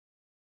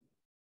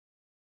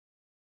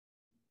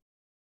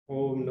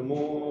Om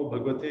Namo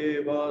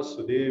Bhagavate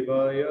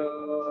Vasudevaya.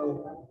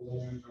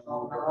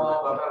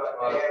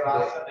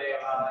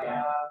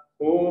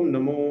 Om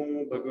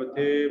Namo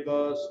Bhagavate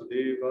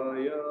Vasudevaya.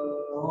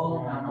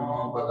 Om Namo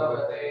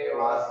Bhagavate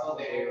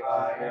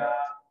Vasudevaya.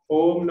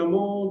 Om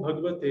Namo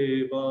Bhagavate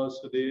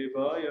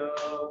Vasudevaya.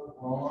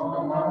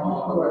 Om Namo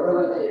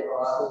Bhagavate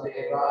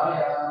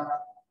Vasudevaya.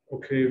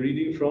 Okay,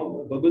 reading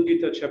from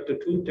Bhagavad-gita chapter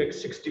 2,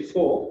 text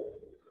 64.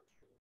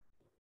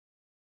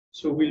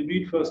 So we'll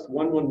read first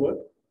one word,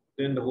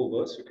 then the whole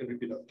verse. You can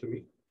repeat after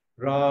me.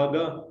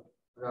 Raga,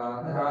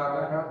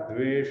 Raga,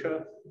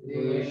 Dvesha,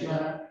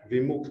 Dvesha,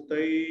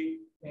 Vimuktai,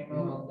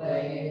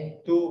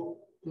 Vimuktai, Tu,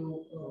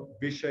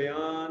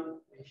 Vishayan,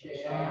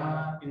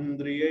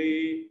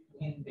 Indriyai,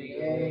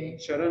 Indriyai,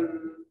 Charan,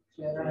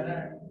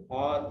 Charan,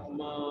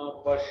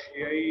 Atma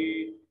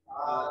Pashyai,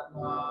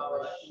 Atma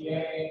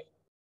Vashyai,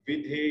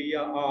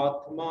 Vidheya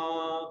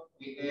Atma,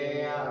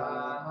 Videya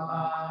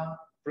Atma,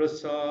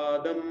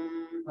 Prasadam,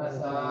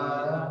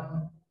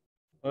 Prasadam,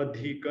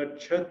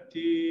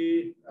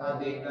 Adhikachati,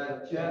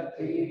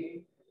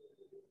 Adhikachati,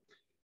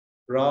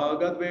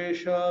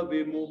 Ragadvesha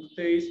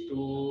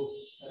Vimuktestu,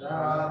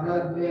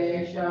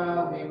 Ragadvesha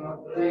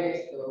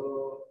Vimuktestu,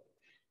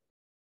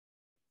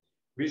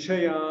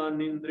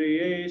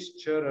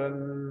 Vishayanindriyescharan,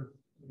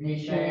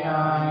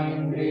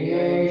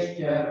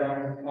 Vishayanindriyescharan,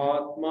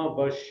 Atma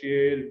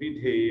Vashyel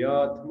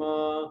Vidheyatma,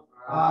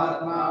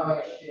 Atma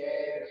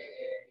Vashyai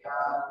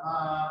Videyatma,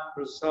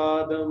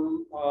 Prasadam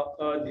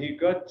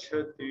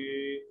Adhikachati,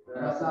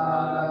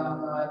 Prasadam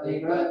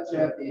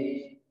Adhikachati,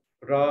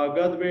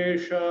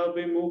 Ragadvesha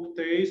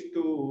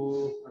Vimuktestu,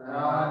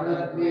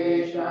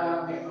 Ragadvesha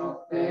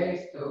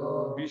Vimuktestu,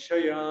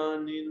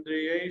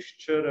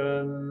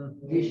 Vishayanindriyescharan,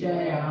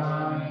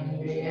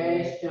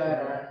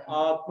 Vishayanindriyescharan,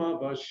 Atma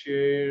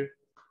Vashyel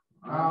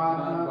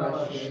Atma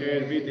Vashyai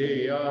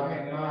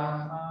Vidheyatma,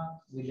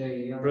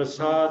 Videyatma,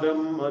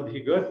 Prasadam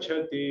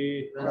Adhigachati.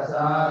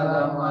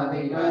 Prasadam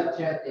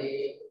Adhikachati,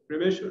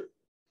 Rameshwar.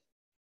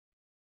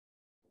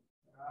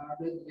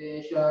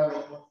 Ragadvesha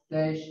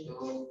Vimuktestu,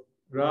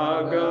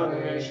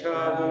 Ragadvesha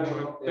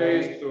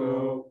Vimuktestu,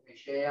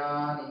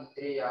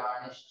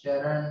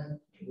 Vishayanindriyanischaran,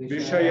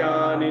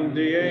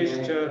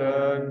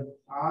 Vishayanindriyescharan,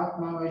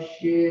 Atma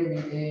Vashyai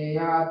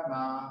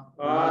Videyatma,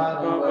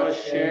 Atma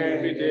Vashyel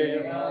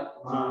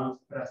Videyatma,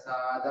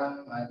 Prasadam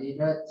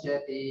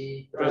Adhikachati,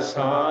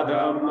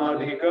 Prasadam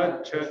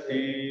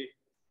Adhigachati,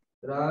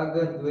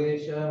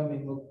 Ragadvesha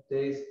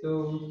Vimuktestu,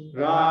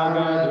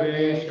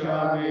 Ragadvesha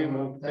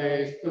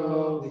Vimuktestu,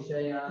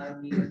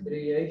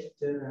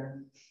 Vishayanindriyescharan,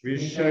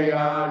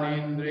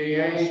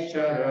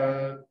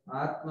 Vishayanindriyescharan,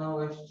 Atma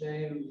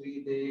Vashyai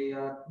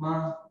Videyatma,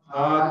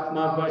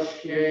 Atma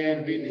Vashyel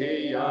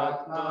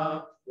Vidheyatma,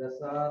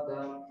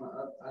 Prasadam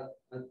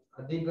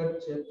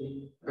Adhigachati,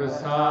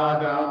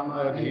 Prasadam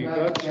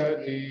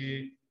Adhigachati,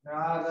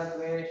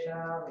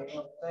 Ragadvesha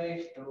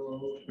Vimuktestu,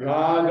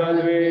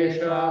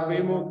 Ragadvesha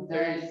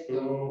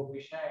Vimuktestu,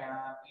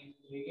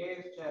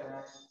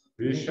 Vishayanindriyescharan,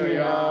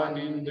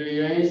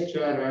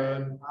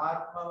 Vishayanindriyescharan,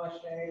 Atma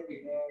Vashyai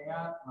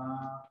Videyatma,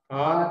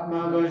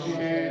 Atma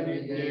Vashyel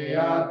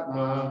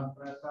Vidheyatma,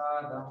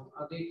 Prasadam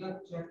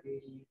Adhikachati,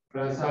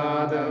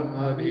 Prasadam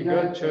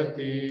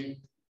Adhigachati.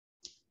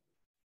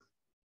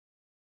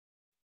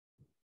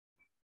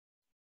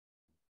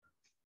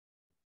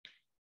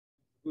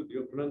 Good,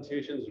 your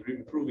pronunciation is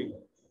improving.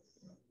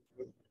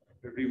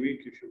 Every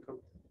week you should come.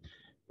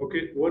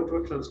 Okay, word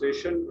for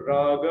translation.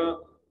 Raga,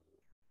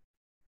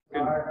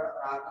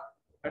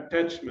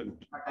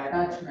 attachment.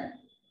 Attachment,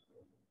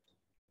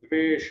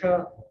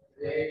 Dvesha,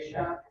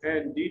 Desha,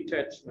 and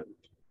detachment.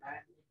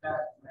 and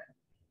detachment.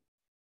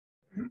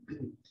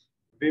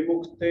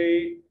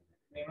 Vimukte,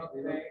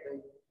 Vimukte,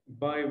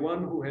 by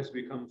one who has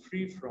become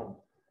free from.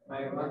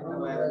 by one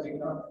who has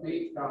become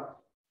free from.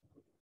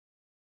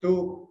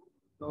 Tu,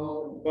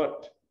 So,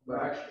 but.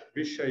 but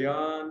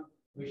Vishayan,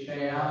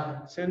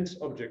 Vishayan, sense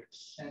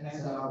objects.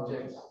 sense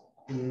objects,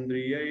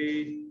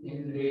 Indriyai,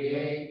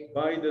 Indriyai,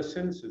 by the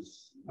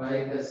senses.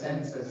 by the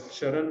senses,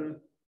 Sharan,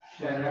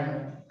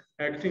 Sharan,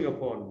 acting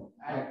upon.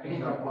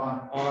 acting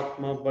upon,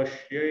 Atma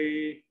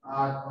Vashyai,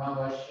 Atma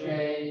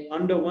Vashyai,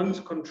 under one's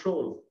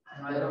control.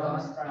 under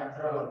one's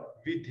control,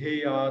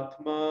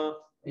 Vidheyatma,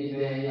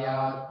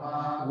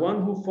 Videyatma,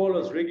 one who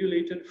follows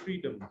regulated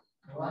freedom.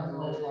 one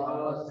who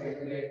follows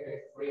regulated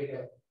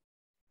freedom.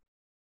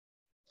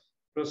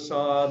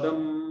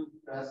 Prasadam,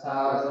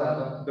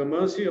 Prasadam, the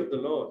mercy of the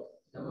Lord.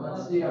 the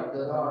mercy of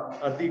the Lord,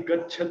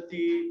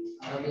 Adhigachati,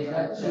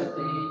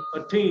 Adhikachati,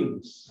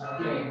 attains.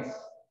 attains.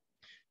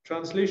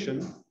 Translation: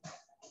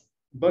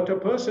 but a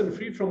person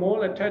free from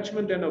all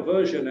attachment and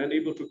aversion and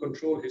able to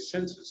control his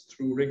senses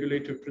through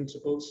regulative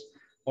principles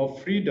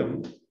of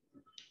freedom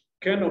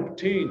can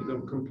obtain the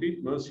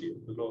complete mercy of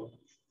the Lord.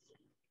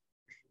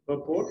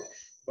 Purport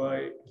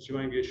by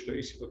Jivangeshwara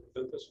A.C.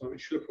 Bhaktivedanta Swami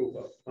Srila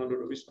Prabhupada,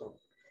 founder of ISKCON.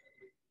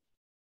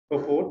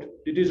 Purport: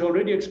 it is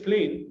already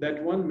explained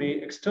that one may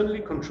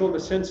externally control the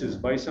senses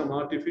by some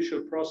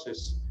artificial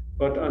process,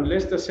 but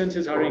unless the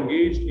senses are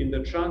engaged in the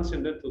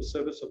transcendental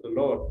service of the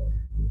Lord,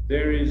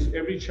 there is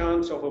every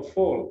chance of a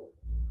fall.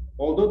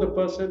 Although the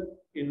person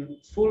in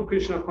full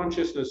Krishna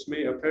consciousness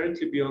may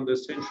apparently be on the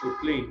sensual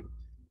plane,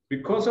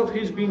 because of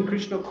his being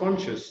Krishna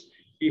conscious,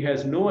 he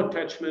has no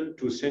attachment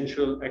to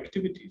sensual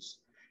activities.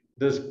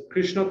 The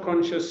Krishna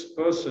conscious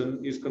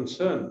person is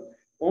concerned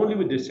only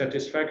with the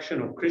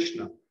satisfaction of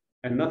Krishna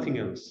and nothing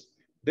else.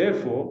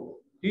 Therefore,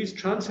 he is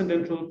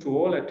transcendental to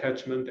all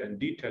attachment and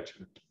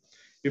detachment.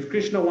 If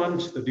Krishna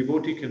wants, the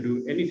devotee can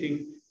do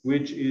anything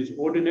which is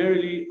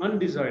ordinarily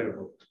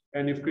undesirable.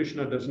 And if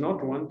Krishna does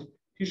not want,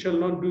 he shall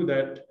not do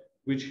that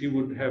which he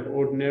would have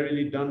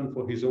ordinarily done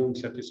for his own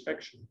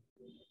satisfaction.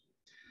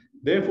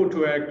 Therefore,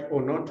 to act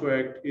or not to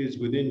act is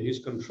within his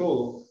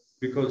control,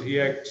 because he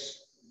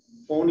acts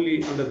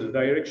only under the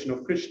direction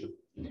of Krishna.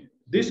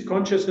 This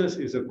consciousness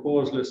is a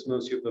causeless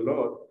mercy of the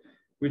Lord,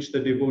 which the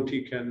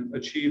devotee can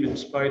achieve in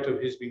spite of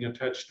his being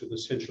attached to the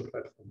sensual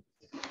platform.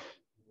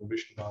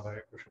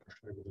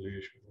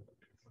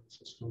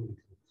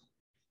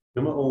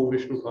 Nama Om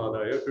Vishnu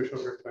Padaya Krishna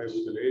Prasthaya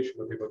Bhutale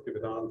Shrimati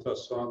Bhaktivedanta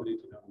Swami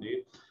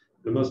Namne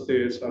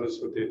Namaste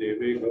Saraswati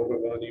Devi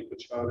Gauravani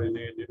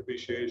Pacharine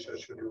Nirvishesha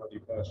Shunyavadi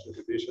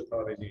Pashtati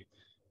Deshatarine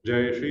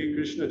Jai Shri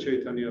Krishna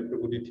Chaitanya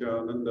Prabhu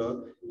Nityananda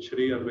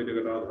Shri Advaita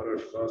Gadadhara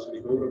Shivasani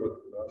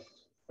Gauravakula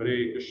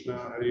Hare Krishna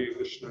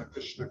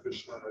Krishna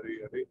Krishna Hare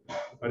Hare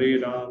Hare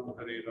Ram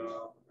Ram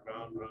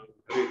Ram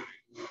Hare Hare.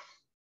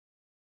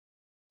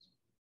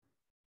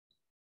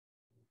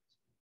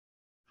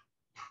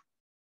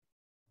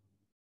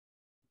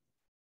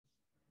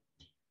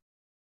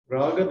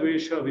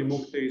 Ragadvesha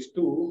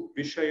vimuktestu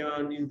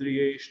vishayan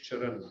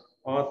indriyeshcharan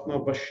atma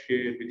bashye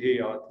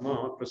vidheyatma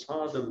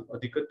prasadam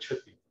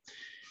adhikachati.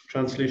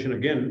 Translation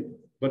again.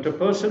 But a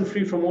person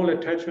free from all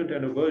attachment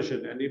and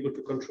aversion and able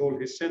to control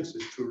his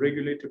senses through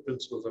regulative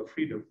principles of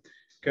freedom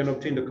can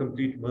obtain the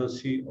complete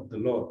mercy of the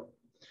Lord.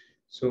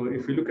 So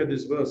if we look at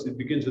this verse, it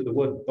begins with the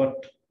word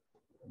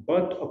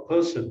but a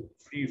person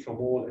free from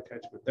all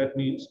attachment. That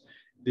means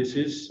this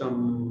is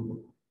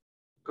some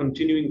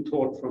continuing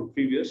thought from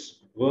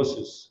previous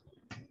verses.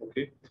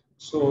 Okay,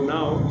 so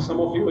now some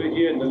of you were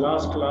here in the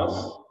last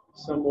class,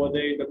 some were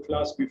there in the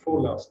class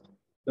before last.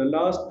 The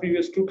last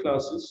previous two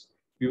classes,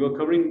 we were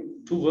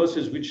covering two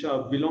verses which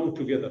belong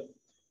together.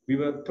 We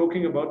were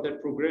talking about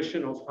that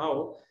progression of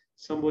how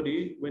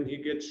somebody, when he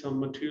gets some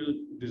material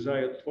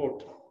desired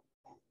thought,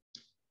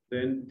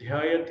 then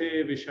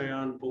dhyayate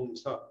vishayan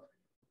pumsa.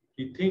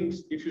 He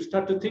thinks, if you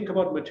start to think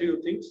about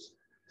material things,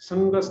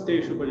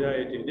 sangasteshu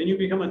bhajayate, then you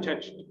become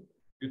attached.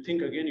 You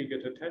think again, you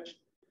get attached.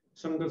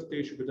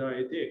 Sangasteshu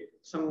bhajayate,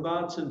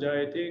 sangat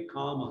sanjayate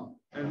kama.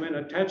 And when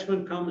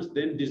attachment comes,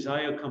 then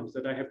desire comes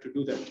that I have to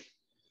do that.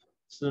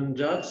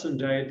 Sanjat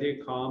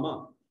sanjayate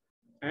kama.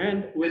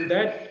 And when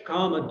that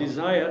kama,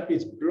 desire,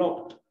 is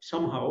blocked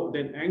somehow,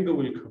 then anger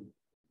will come.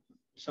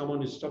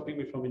 Someone is stopping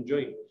me from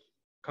enjoying.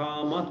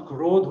 Kamat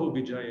krodho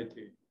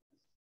vijayate.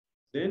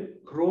 Then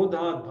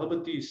krodha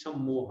bhavati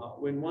sammoha.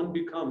 When one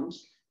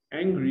becomes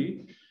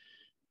angry,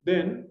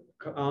 then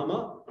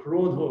kama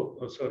krodho,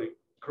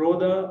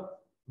 krodha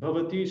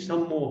bhavati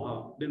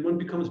sammoha. Then one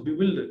becomes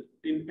bewildered.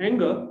 In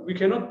anger, we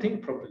cannot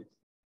think properly.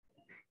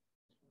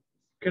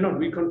 Cannot.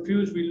 We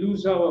confuse, we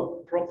lose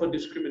our proper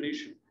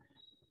discrimination.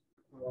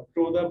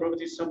 Krodha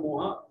bhavati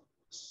sammoha.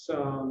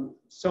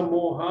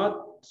 Sammohat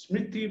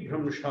smriti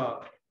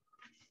bhramshat.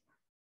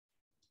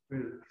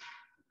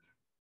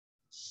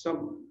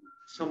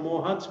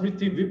 Sammohat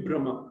smriti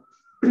vibhrama.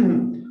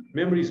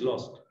 Memory is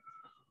lost.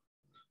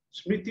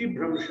 Smriti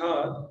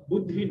bhramshat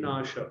buddhi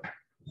nasha.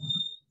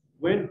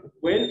 When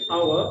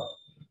our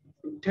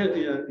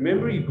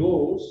memory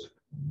goes,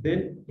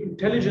 then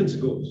intelligence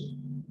goes.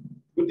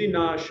 Buddhi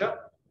nasha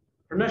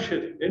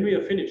pranashyati. Then we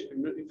are finished.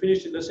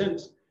 Finished in the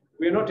sense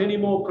we are not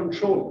anymore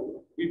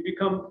controlled. We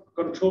become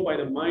controlled by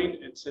the mind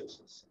and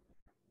senses.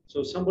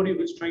 So somebody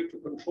who is trying to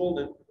control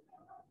them,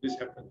 this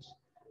happens.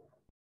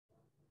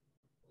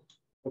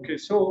 Okay,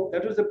 so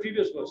that was the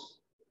previous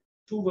verse.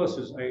 Two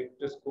verses I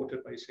just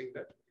quoted by saying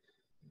that.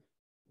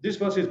 This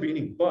verse is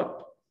beginning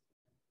but.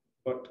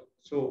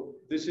 So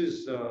this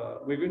is,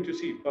 we're going to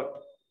see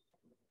but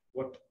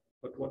what.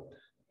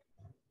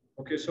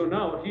 Okay, so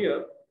now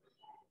here,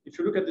 if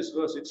you look at this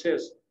verse, it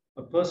says,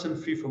 a person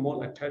free from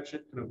all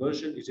attachment and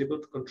aversion is able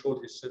to control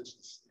his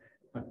senses.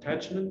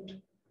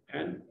 Attachment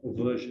and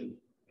aversion.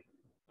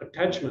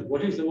 Attachment,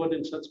 what is the word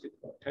in Sanskrit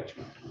for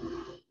attachment?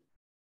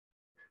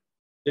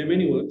 There are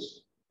many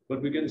words,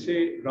 but we can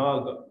say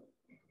raga.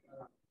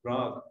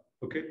 Raga,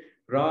 okay?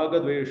 Raga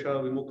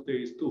dvesha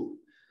vimukte is two.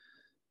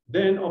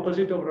 Then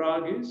opposite of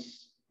rag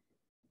is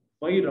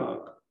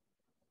vairag.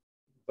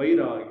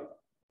 Vairagya.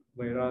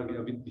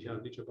 Vairagya vidya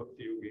nicha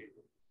bhakti yoge.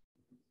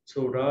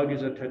 So rag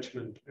is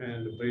attachment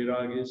and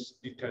vairag is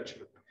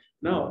detachment.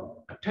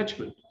 Now,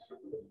 attachment.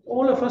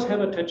 All of us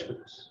have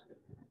attachments.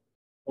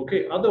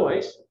 Okay,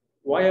 otherwise,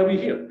 why are we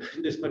here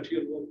in this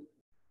material world?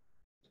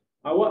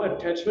 Our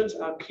attachments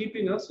are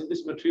keeping us in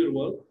this material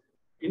world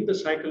in the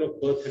cycle of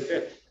birth and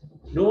death.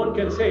 No one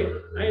can say,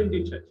 I am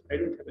detached, I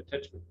don't have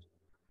attachment.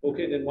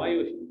 Okay, then why are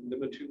you in the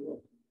material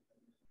world?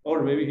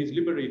 Or maybe he's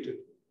liberated.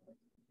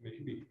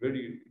 maybe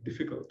very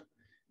difficult.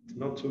 It's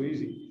not so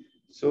easy.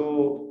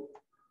 So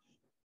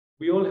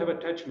we all have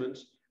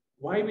attachments.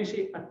 Why we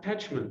say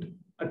attachment?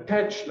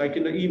 Attach, like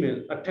in the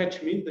email.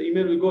 Attach means the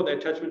email will go, the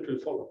attachment will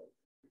follow.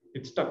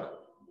 It's stuck.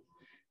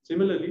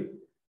 Similarly,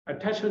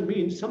 attachment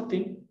means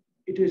something,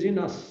 it is in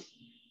us.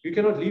 You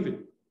cannot leave it.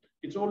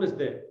 It's always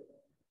there.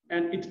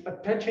 And it's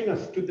attaching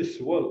us to this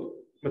world,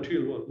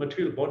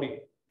 material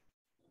body,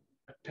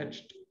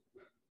 attached.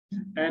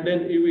 And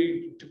then if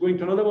we going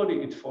to another body,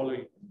 it's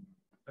following.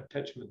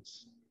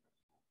 Attachments.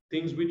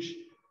 Things which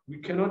we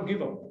cannot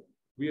give up.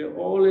 We are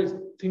always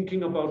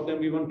thinking about them.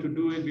 We want to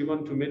do it. We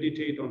want to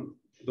meditate on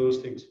those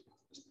things.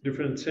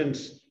 Different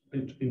sense,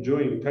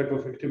 enjoying type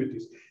of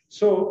activities.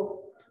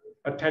 So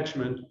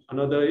attachment.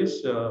 Another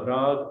is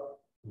rag,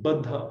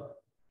 baddha,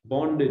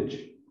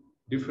 bondage.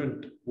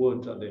 Different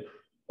words are there.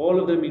 All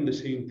of them mean the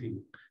same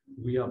thing.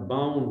 We are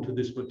bound to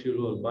this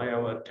material world by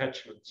our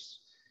attachments.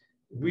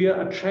 We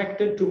are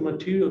attracted to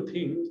material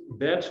things.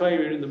 That's why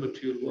we're in the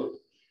material world.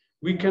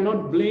 We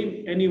cannot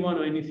blame anyone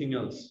or anything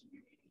else.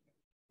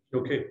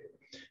 Okay.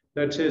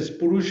 That says,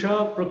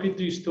 Purusha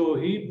prakriti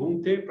stohi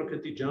bhunte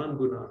prakriti jan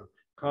guna.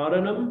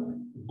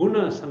 Karanam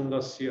guna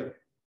sangasya.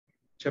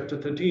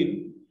 Chapter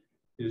 13.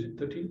 Is it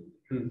 13?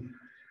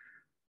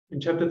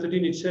 In chapter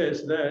 13, it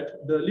says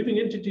that the living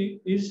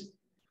entity is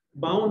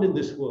bound in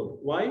this world.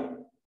 Why?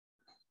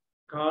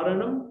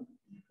 Karanam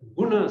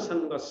guna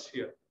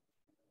sangasya.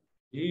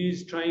 He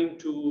is trying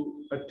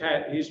to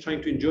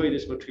enjoy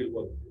this material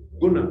world.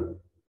 Guna.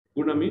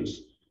 Guna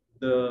means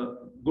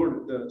the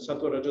good, the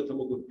sattva, raja,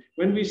 tamo good.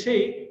 When we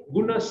say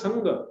guna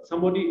sanga,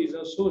 somebody is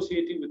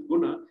associating with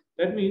guna,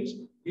 that means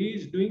he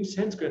is doing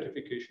sense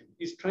gratification.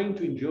 He's trying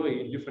to enjoy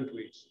in different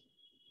ways.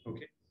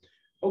 Okay.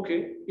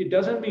 Okay. It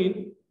doesn't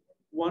mean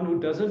one who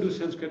doesn't do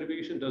sense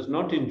gratification does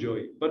not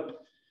enjoy. But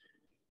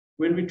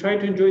when we try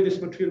to enjoy this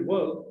material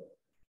world,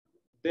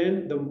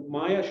 then the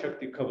Maya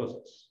Shakti covers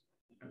us.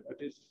 And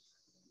that is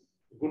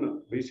guna,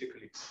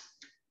 basically.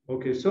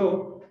 Okay,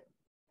 so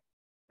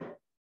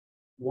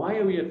why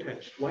are we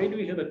attached? Why do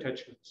we have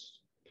attachments?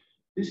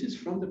 This is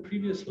from the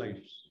previous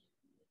lives.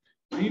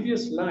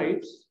 Previous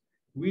lives,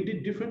 we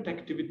did different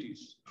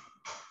activities.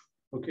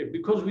 Okay,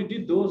 because we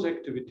did those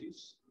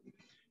activities,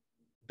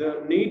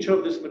 the nature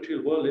of this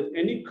material world is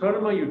any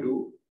karma you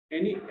do,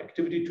 any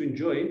activity to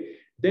enjoy,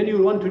 then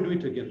you want to do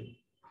it again.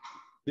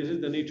 This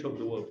is the nature of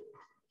the world.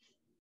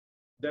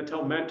 That's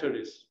how matter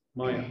is,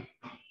 Maya.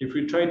 If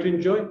we try to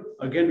enjoy,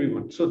 again we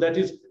want. So that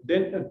is,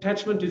 then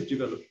attachment is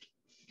developed.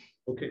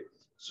 Okay.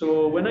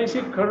 So when I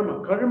say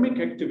karma, karmic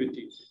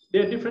activity,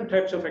 there are different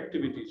types of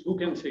activities. Who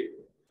can say?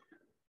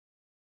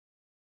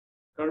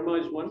 Karma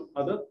is one.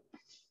 Other?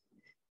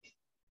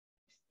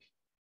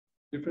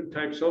 Different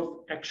types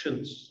of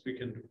actions we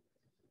can do.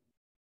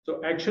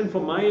 So action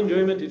for my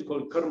enjoyment is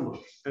called karma.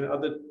 And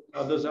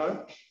others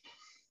are?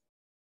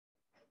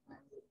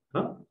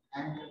 Huh?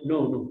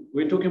 No.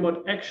 We're talking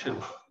about action.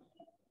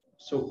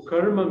 So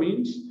karma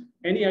means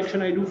any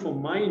action I do for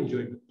my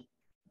enjoyment.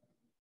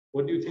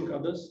 What do you think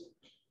others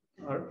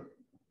are?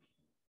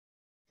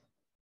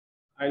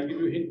 I'll give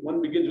you a hint.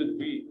 One begins with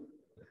B.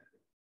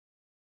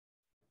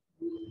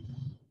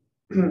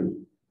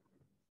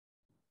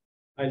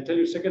 I'll tell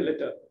you second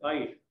letter,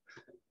 I.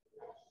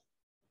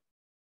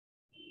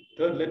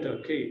 Third letter,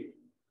 K.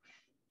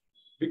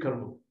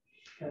 Vikarma.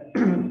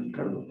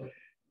 Karma.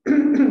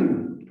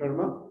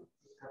 Karma.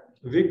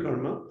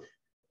 Vikarma.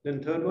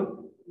 Then third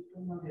one.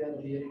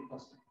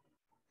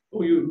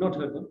 Oh, you've not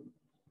heard them?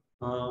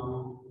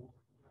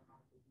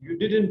 You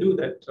didn't do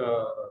that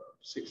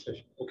sixth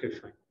session. Okay,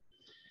 fine.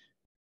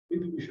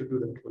 Maybe we should do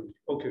that one.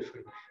 Okay,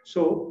 fine.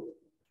 So,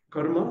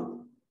 karma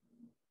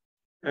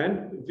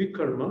and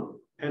vikarma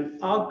and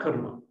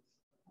akarma.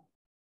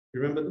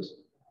 Remember this?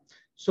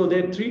 So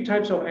there are three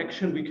types of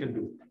action we can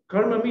do.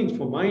 Karma means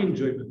for my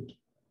enjoyment.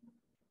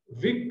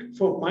 Vik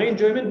for my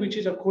enjoyment, which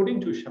is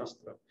according to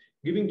Shastra.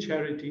 Giving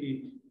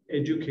charity,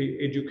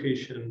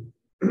 education.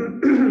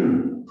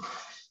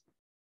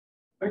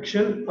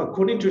 Action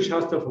according to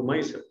Shastra for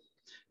myself.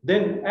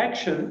 Then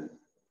action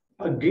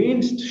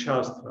against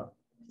Shastra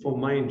for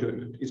my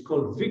enjoyment is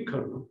called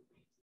vikarma.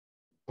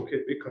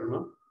 Okay,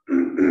 vikarma.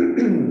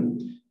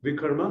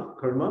 Vikarma,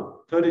 karma.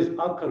 Third is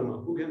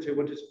akarma. Who can say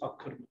what is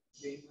akarma?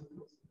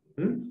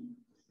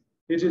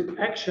 It is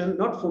action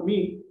not for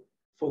me,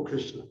 for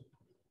Krishna.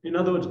 In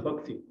other words,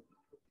 bhakti,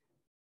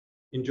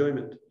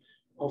 enjoyment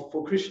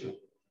for Krishna.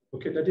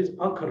 Okay, that is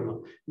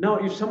akarma. Now,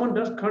 if someone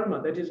does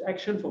karma, that is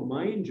action for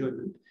my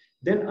enjoyment,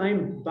 then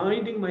I'm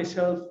binding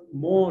myself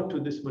more to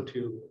this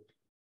material world.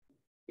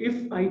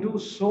 If I do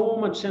so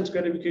much sense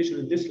gratification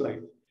in this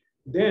life,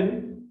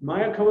 then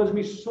Maya covers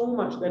me so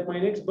much that my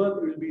next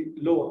birth will be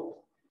lower.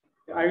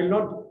 I will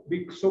not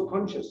be so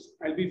conscious.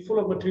 I'll be full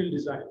of material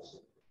desires.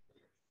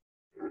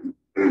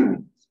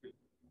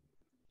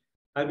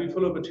 I'll be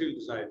full of material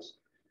desires.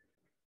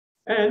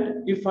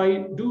 And if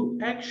I do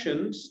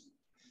actions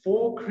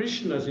for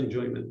Krishna's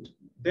enjoyment,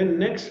 then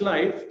next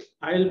life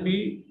I'll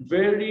be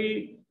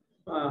very,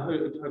 how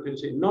can I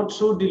say, not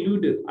so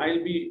deluded.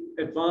 I'll be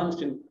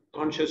advanced in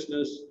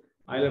consciousness.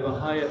 I'll have a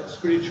higher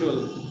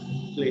spiritual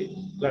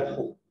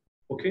platform.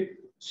 Okay,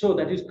 so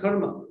that is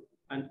karma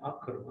and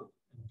akarma,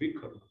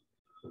 vikarma.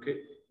 Okay,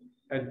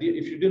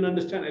 if you didn't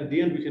understand, at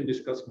the end we can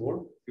discuss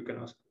more. You can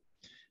ask.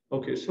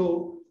 Okay,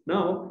 so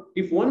now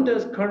if one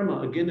does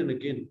karma again and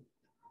again,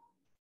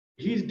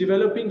 he's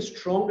developing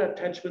strong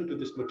attachment to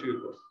this material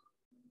world.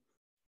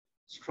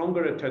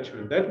 Stronger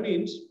attachment. That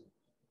means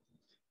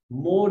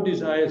more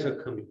desires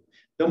are coming.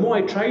 The more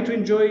I try to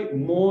enjoy,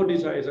 more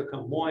desires are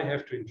coming, more I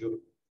have to enjoy.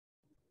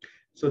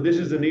 So this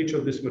is the nature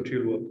of this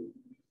material world.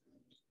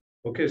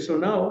 Okay, so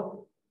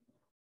now,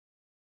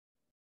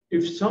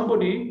 if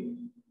somebody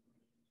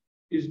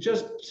is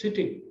just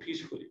sitting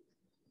peacefully,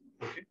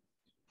 okay,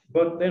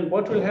 but then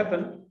what will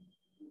happen?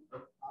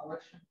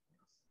 Aversion.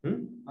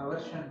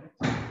 Aversion.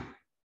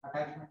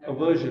 Attachment.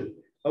 Aversion.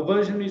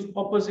 Aversion is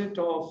opposite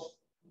of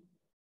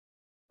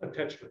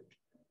attachment.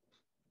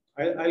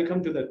 I'll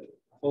come to that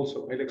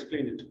also. I'll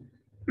explain it.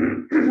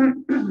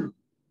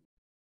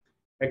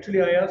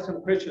 Actually, I asked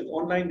some questions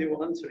online. They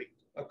were answering.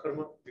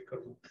 Akarma,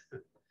 vikarma.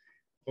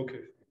 Okay.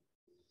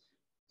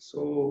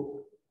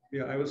 So,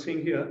 yeah, I was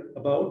saying here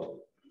about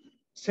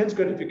sense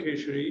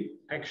gratificatory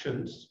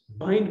actions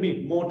bind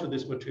me more to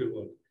this material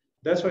world.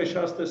 That's why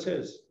Shastra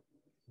says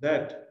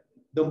that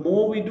the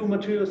more we do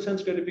material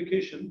sense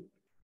gratification,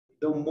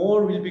 the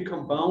more we'll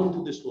become bound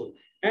to this world.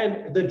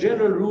 And the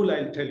general rule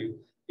I'll tell you,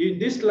 in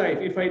this life,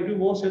 if I do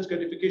more sense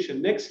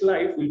gratification, next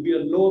life will be a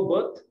lower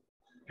birth,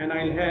 and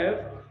I'll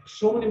have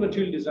so many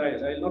material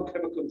desires. I'll not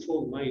have a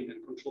controlled mind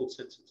and controlled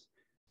senses.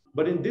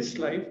 But in this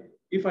life,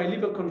 if I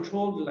live a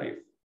controlled life,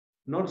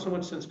 not so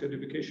much sense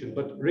gratification,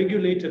 but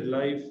regulated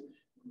life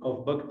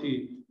of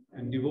bhakti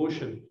and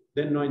devotion,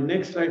 then my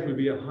next life will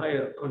be a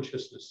higher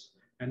consciousness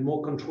and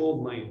more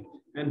controlled mind,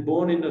 and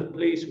born in a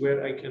place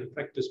where I can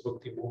practice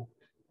bhakti more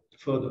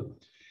further.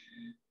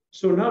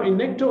 So now in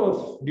Nectar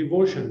of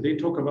Devotion, they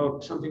talk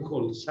about something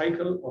called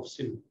cycle of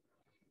sin.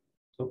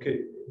 Okay,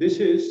 this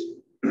is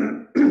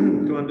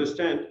to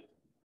understand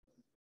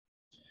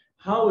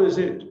how is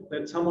it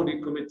that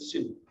somebody commits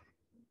sin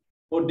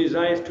or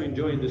desires to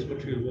enjoy in this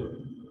material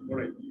world. All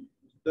right.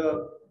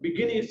 The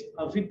beginning is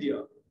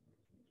avidya.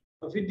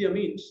 Avidya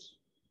means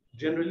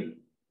generally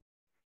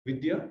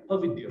vidya,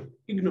 avidya,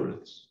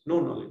 ignorance, no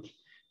knowledge.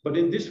 But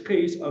in this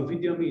case,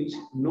 avidya means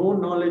no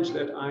knowledge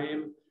that I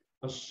am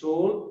a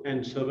soul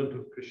and servant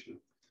of Krishna.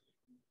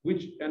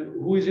 And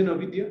who is in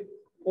avidya?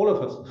 All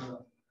of us.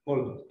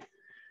 All of us.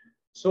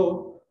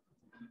 So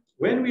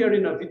when we are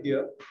in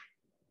avidya,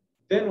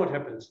 then what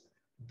happens?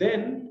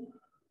 Then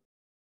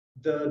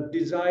the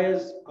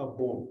desires are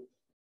born.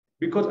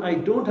 Because I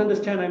don't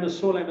understand I'm a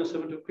soul, I'm a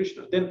servant of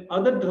Krishna. Then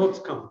other thoughts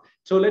come.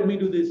 So let me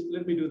do this,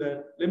 let me do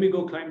that, let me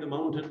go climb the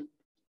mountain,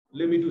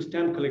 let me do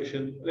stamp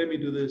collection, let me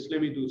do this,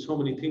 let me do so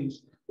many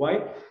things.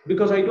 Why?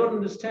 Because I don't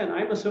understand.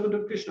 I'm a servant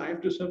of Krishna. I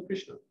have to serve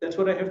Krishna. That's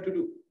what I have to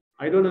do.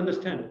 I don't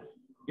understand.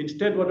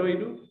 Instead, what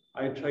do?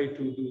 I try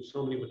to do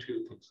so many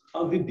material things.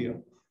 Avidya.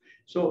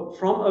 So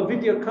from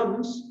avidya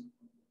comes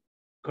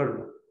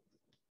karma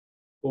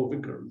or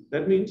vikarma.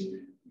 That means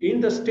in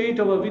the state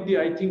of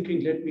avidya, I'm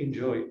thinking, let me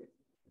enjoy.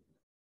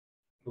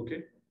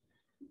 Okay.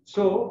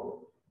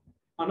 So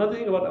another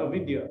thing about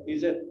avidya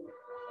is that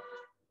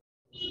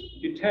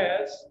it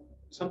has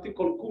something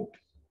called kut.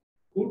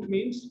 Kut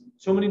means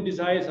so many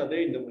desires are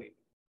there in the mind.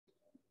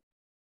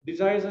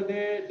 Desires are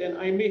there, then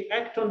I may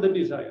act on the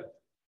desire.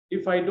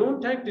 If I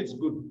don't act, it's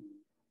good.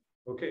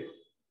 Okay.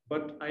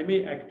 But I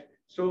may act.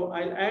 So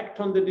I'll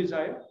act on the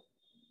desire.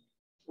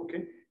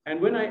 Okay.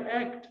 And when I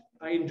act,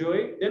 I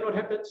enjoy. Then what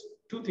happens?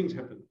 Two things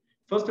happen.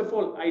 First of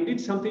all, I did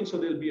something, so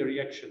there'll be a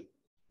reaction.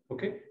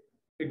 Okay.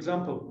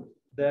 Example,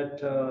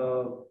 that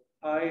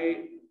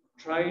I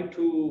try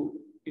to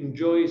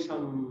enjoy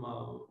some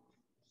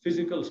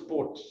physical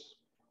sports.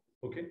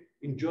 Okay,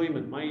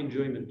 enjoyment, my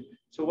enjoyment.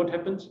 So what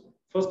happens?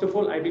 First of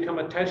all, I become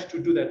attached to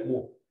do that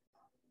more.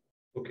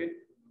 Okay,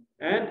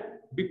 and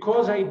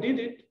because I did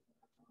it,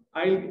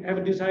 I have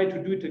a desire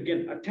to do it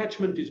again.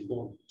 Attachment is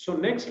born. So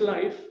next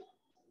life,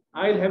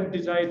 I'll have a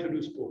desire to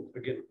do sport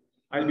again.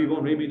 I'll be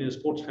born maybe in a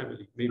sports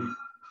family, maybe.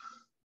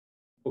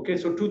 Okay,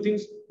 so two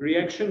things,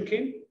 reaction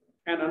came,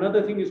 and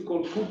another thing is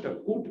called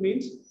kuta. Kut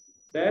means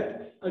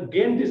that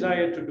again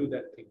desire to do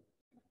that thing.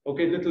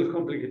 Okay, little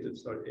complicated,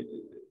 sorry. It's a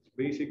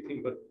basic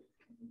thing, but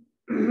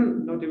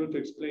not able to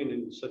explain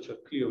in such a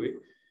clear way.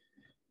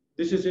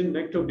 This is in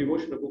Nectar of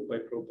Devotion, a book by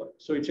Prabhupada.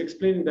 So it's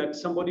explaining that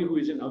somebody who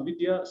is in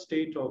avidya,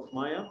 state of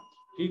maya,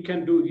 he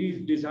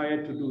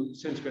desire to do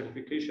sense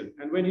gratification.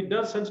 And when he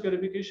does sense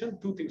gratification,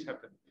 two things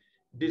happen.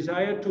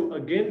 Desire to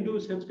again do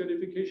sense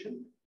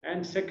gratification,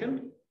 and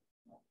second,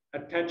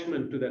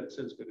 attachment to that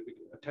sense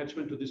gratification,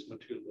 attachment to this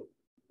material world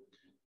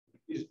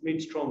is made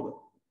stronger.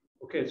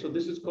 Okay, so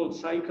this is called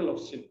cycle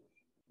of sin.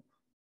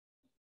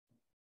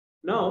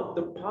 Now,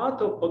 the path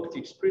of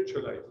bhakti,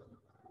 spiritual life,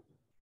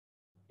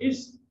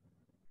 is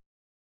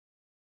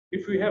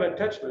if we have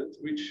attachment,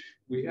 which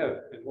we have,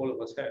 and all of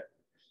us have,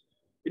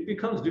 it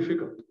becomes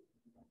difficult.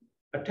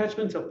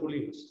 Attachments are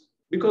pulling us.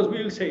 Because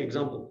we will say,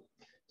 example,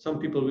 Some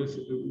people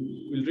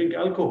will drink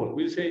alcohol.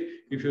 We'll say,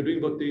 if you're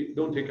doing bhakti,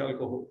 don't take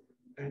alcohol.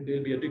 And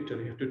they'll be addicted.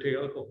 You have to take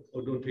alcohol,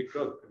 or don't take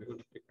drugs. You're going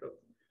to take drugs.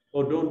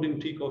 Or don't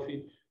drink tea,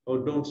 coffee, or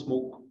don't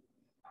smoke,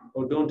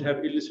 or don't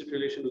have illicit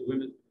relation with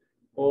women,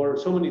 or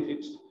so many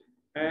things.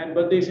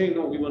 But they say,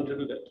 no, we want to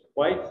do that.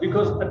 Why?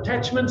 Because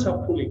attachments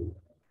are pulling.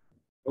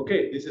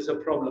 Okay, this is a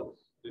problem.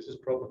 This is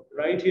problem.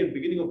 Right here in the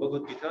beginning of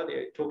Bhagavad-gita, they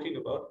are talking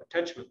about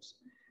attachments,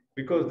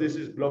 because this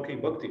is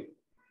blocking bhakti.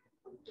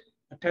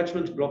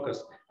 Attachments block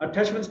us.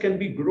 Attachments can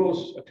be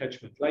gross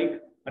attachment, like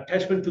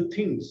attachment to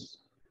things,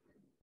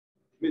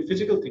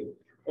 physical thing,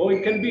 or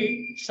it can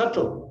be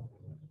subtle.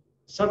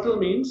 Subtle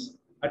means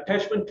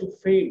attachment to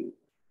fame,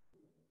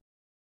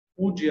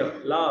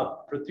 puja,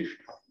 love,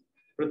 pratishtha.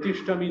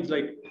 Pratishtha means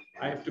like,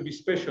 I have to be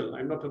special.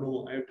 I'm not a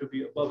normal. I have to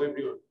be above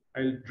everyone.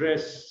 I'll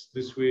dress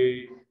this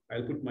way.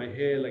 I'll put my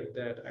hair like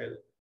that.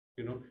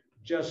 I'll,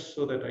 just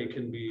so that I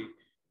can be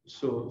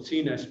so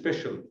seen as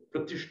special.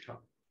 Pratishtha.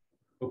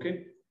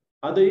 Okay.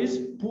 Other is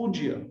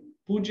puja.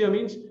 Puja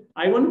means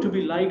I want to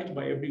be liked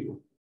by everyone.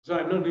 So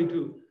I'm not going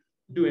to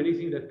do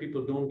anything that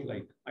people don't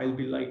like. I'll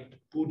be liked.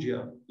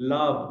 Puja.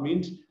 Love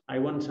means I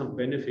want some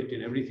benefit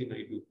in everything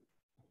I do.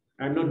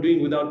 I'm not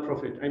doing without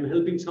profit. I'm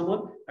helping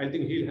someone. I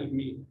think he'll help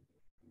me.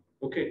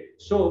 Okay.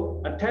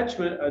 So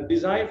attachment, a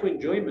desire for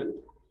enjoyment.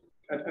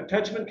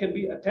 Attachment can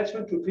be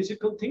attachment to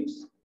physical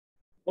things,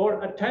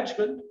 or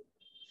attachment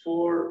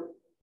for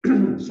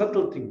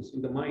subtle things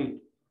in the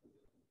mind,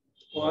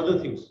 or other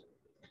things.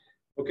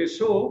 Okay,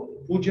 so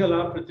puja,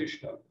 la,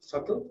 pratishtha,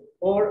 subtle,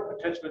 or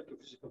attachment to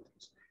physical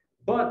things.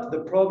 But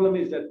the problem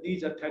is that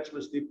these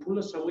attachments, they pull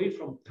us away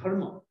from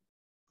dharma.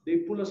 They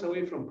pull us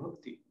away from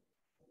bhakti.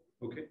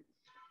 Okay,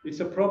 it's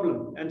a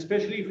problem. And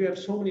especially if we have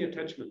so many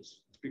attachments,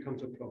 it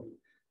becomes a problem.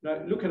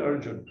 Now look at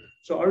Arjun.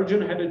 So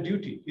Arjun had a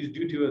duty. His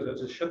duty was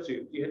as a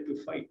Kshatriya. He had to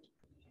fight.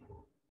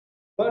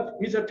 But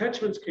his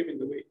attachments came in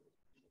the way.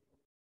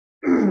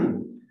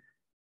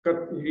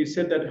 He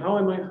said that,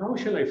 how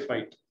shall I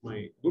fight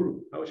my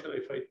guru? How shall I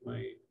fight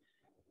my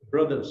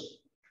brothers?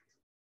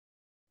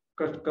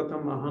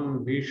 Katam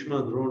aham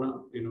Bhishma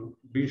Drona,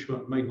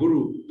 Bhishma, my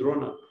guru,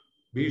 Drona,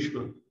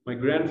 Bhishma, my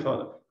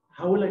grandfather.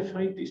 How will I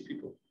fight these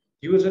people?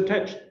 He was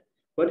attached.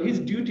 But his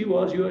duty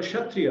was, you are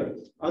Kshatriya.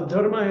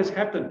 Adharma has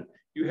happened.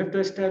 You have to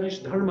establish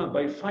dharma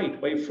by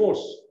fight, by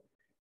force.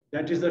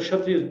 That is the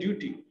Kshatriya's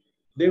duty.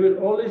 There will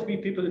always be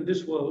people in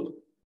this world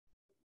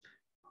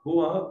who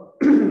are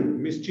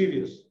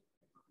mischievous.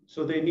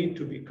 So they need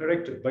to be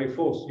corrected by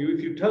force.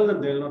 If you tell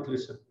them, they'll not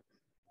listen.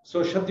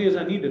 So Kshatriyas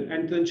are needed.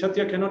 And then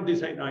Kshatriya cannot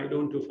decide, I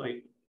don't want to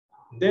fight.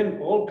 Then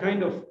all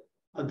kind of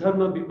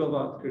adharma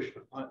vibhavat,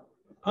 Krishna.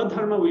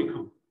 Adharma will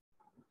come.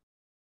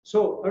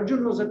 So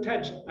Arjun was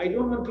attached. I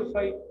don't want to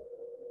fight.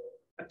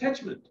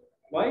 Attachment.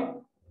 Why?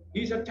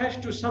 He's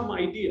attached to some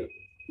idea,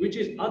 which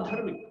is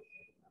adharmic.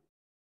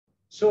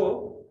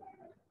 So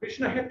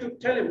Krishna had to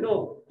tell him,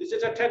 no, this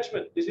is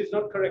attachment. This is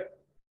not correct.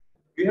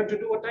 You have to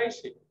do what I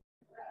say.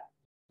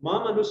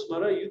 Mam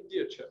anusmara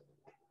yudhyacha.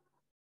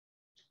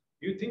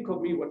 You think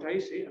of me, what I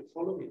say, and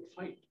follow me and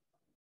fight.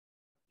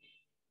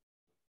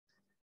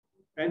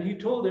 And he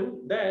told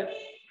him that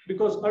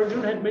because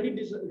Arjun had many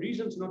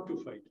reasons not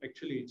to fight.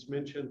 Actually, it's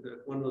mentioned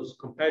that one was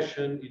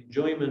compassion,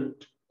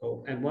 enjoyment,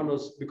 and one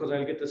was because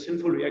I'll get a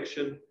sinful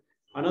reaction.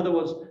 Another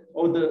was,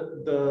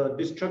 the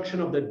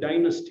destruction of the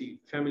dynasty,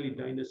 family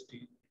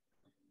dynasty.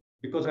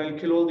 Because I'll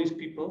kill all these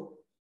people,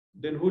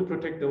 then who will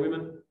protect the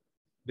women?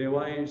 Their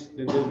wives,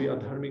 then they'll be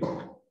adharmic.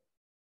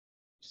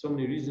 So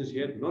many reasons he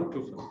had not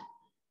to fight.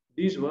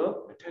 These were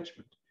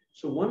attachment.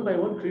 So one by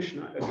one,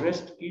 Krishna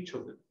addressed each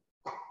of them.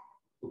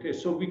 Okay,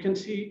 so we can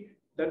see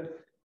that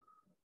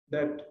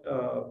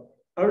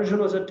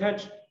Arjuna was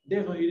attached,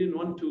 therefore he didn't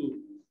want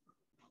to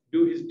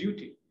do his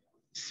duty.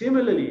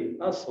 Similarly,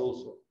 us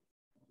also.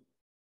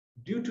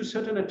 Due to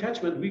certain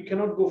attachment, we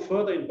cannot go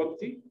further in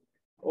bhakti,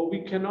 or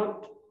we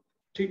cannot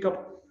take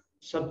up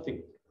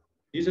something.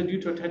 These are due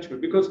to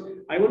attachment, because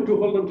I want to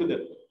hold on to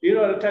them.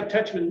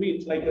 Attachment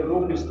means like a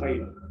rope is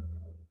tied.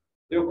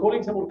 They were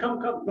calling someone,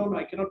 come. No,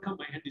 I cannot come.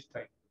 My hand is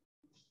tied.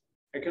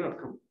 I cannot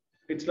come.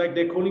 It's like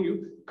they're calling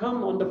you,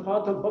 come on the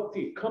path of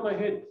bhakti. Come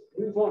ahead.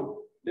 Move on.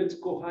 Let's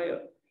go higher.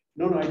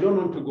 No, I don't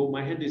want to go.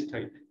 My hand is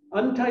tied.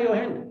 Untie your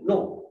hand.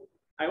 No,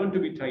 I want to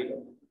be tied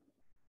up.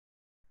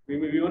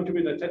 We want to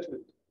be in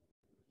attachment.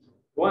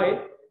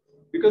 Why?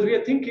 Because we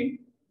are thinking,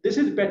 this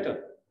is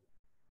better.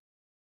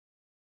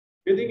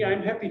 You think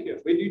I'm happy here.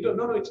 When you don't,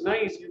 no, it's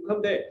nice. You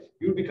come there,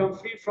 you become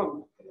free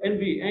from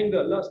envy,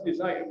 anger, lust,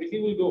 desire.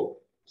 Everything will go.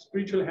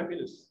 Spiritual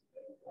happiness,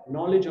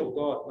 knowledge of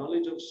God,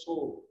 knowledge of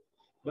soul.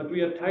 But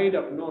we are tied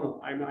up.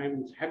 No,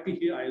 I'm happy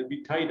here. I'll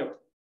be tied up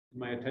in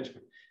my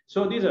attachment.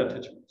 So these are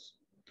attachments.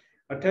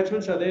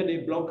 Attachments are there. They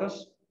block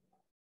us.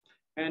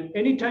 And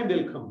anytime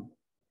they'll come.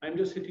 I'm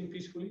just sitting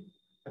peacefully.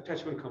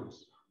 Attachment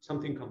comes.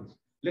 Something comes.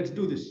 Let's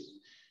do this.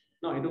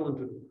 No, I don't want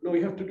to do. No,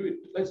 you have to do it.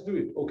 Let's do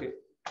it. Okay.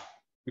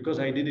 Because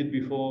I did it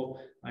before,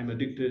 I'm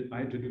addicted, I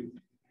had to do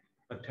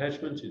it.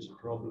 Attachments is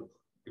a problem.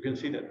 You can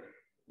see that.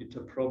 It's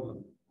a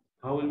problem.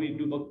 How will we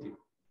do bhakti?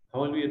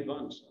 How will we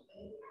advance?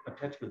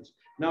 attachments.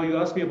 Now you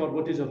ask me about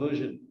what is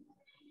aversion.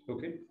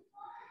 Okay.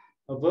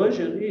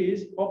 Aversion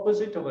is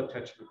opposite of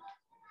attachment.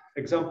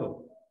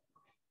 Example,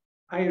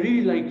 I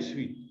really like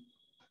sweet.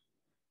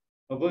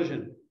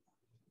 Aversion,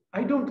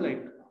 I don't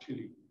like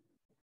chili.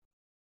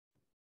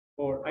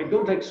 Or I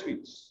don't like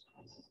sweets.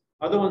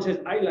 Other one says,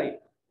 I like.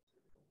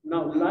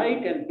 Now,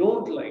 like and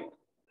don't like,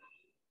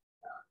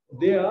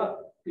 they are,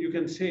 you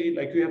can say,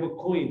 like you have a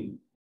coin.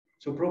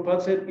 So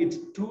Prabhupada said, it's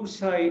two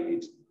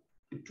sides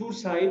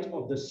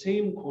of the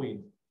same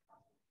coin.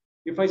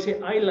 If I say,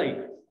 I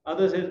like,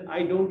 other says,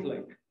 I don't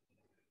like.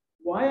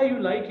 Why are you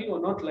liking or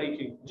not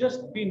liking?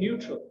 Just be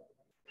neutral.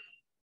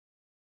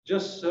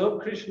 Just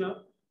serve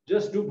Krishna,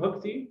 just do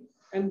bhakti,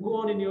 and go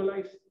on in your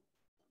life.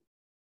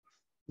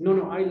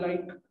 No, I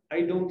like,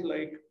 I don't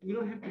like. You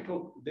don't have to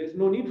talk. There's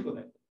no need for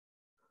that.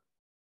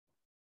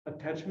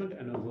 Attachment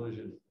and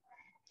aversion.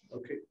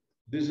 Okay.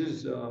 This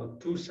is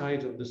two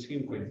sides of the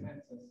same coin.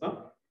 Huh?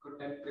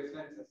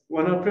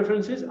 One are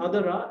preferences,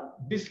 other are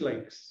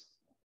dislikes.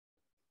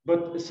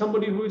 But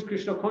somebody who is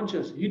Krishna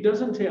conscious, he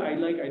doesn't say, I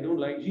like, I don't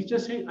like. He's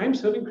just saying, I'm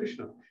serving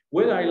Krishna.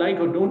 Whether I like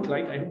or don't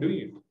like, I'm doing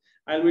it.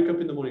 I'll wake up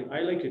in the morning.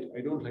 I like it.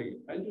 I don't like it.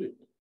 I'll do it.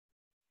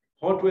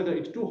 Hot weather.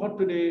 It's too hot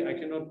today. I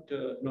cannot,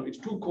 no, it's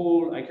too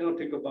cold. I cannot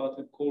take a bath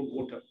with cold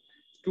water.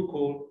 It's too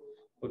cold.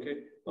 Okay.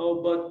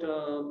 Oh, but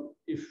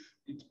if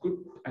it's good,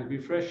 I'll be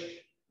fresh.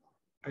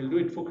 I'll do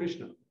it for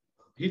Krishna.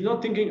 He's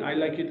not thinking, I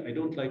like it, I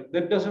don't like it.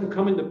 That doesn't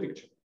come in the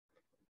picture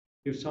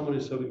if someone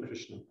is serving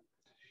Krishna.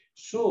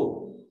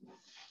 So,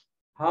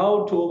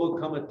 how to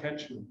overcome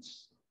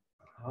attachments?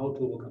 How to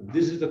overcome?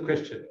 This is the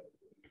question.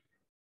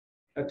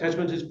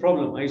 Attachment is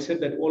problem. I said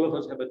that all of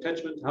us have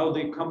attachments. How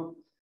they come,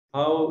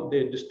 how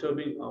they're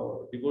disturbing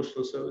our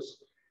devotional service.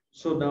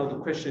 So now the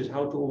question is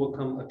how to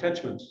overcome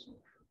attachments.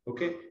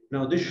 Okay.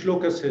 Now this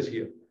shloka says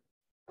here,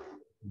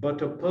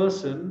 but a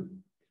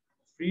person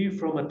free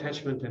from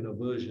attachment and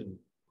aversion,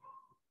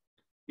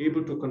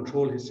 able to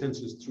control his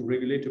senses through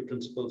regulative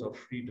principles of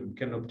freedom,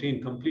 can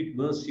obtain complete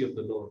mercy of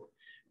the Lord.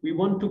 We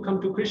want to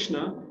come to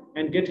Krishna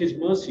and get his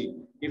mercy.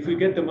 If we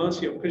get the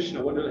mercy of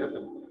Krishna, what will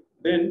happen?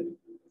 Then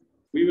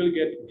we will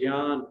get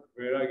jnana,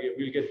 vairagya,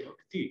 we'll get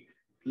bhakti,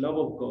 love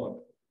of God.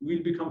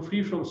 We'll become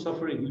free from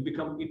suffering. We'll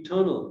become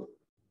eternal.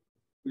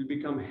 We'll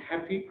become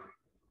happy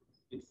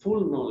in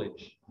full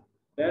knowledge.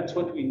 That's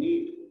what we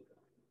need.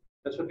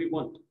 That's what we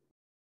want.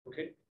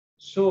 Okay?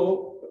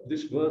 So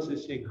this verse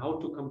is saying how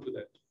to come to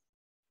that.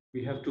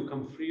 We have to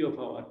come free of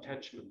our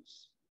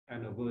attachments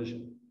and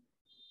aversion.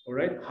 All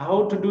right?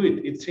 How to do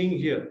it? It's saying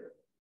here,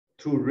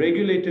 through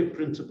regulative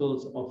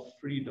principles of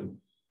freedom.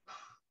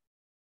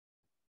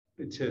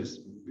 It says,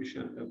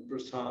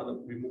 prasada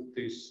vimukte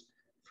is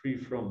free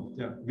from,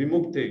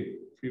 vimukte,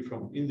 free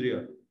from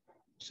indriya,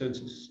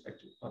 senses,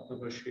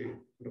 atmavashe,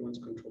 under one's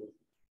control.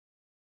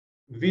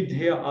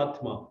 Vidhya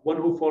atma, one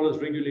who follows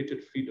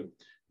regulated freedom.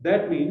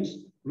 That means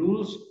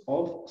rules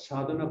of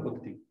sadhana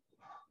bhakti.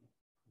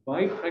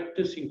 By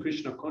practicing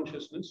Krishna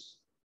consciousness,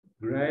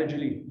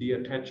 gradually the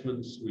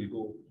attachments will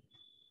go.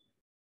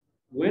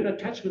 When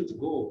attachments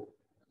go,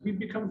 we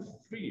become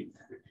free.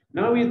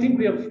 Now we think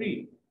we are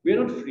free. We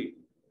are not free.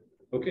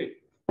 Okay?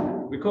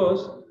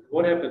 Because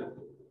what happened?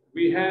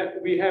 We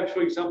have,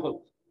 for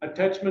example,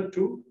 attachment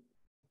to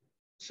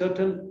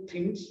certain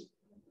things,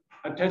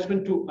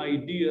 attachment to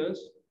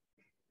ideas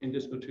in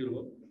this material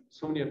world.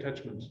 So many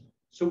attachments.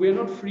 So we are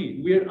not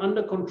free. We are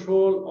under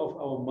control of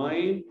our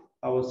mind,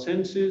 our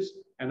senses,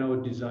 and our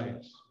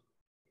desires.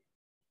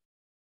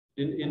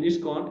 In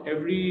ISKCON,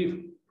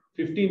 every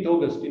 15th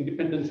August,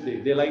 Independence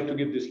Day, they like to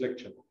give this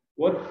lecture.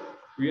 What?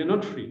 We are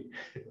not free.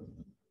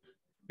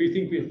 We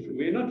think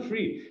we are not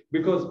free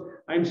because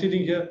I'm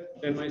sitting here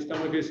and my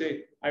stomach will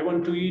say, I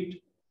want to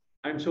eat.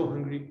 I'm so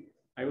hungry.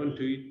 I want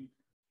to eat.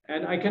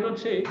 And I cannot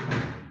say,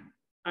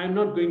 I'm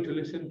not going to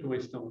listen to my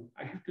stomach.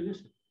 I have to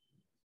listen.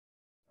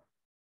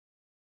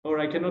 Or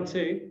I cannot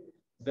say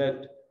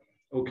that,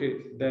 okay,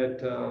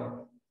 that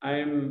I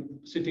am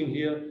sitting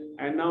here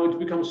and now it's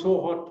become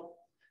so hot.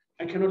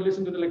 I cannot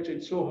listen to the lecture.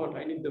 It's so hot.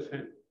 I need the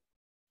fan.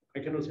 I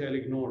cannot say I'll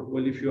ignore.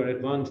 Well, if you are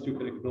advanced, you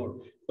can ignore.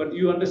 But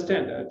you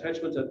understand that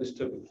attachments are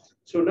disturbing.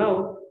 So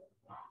now,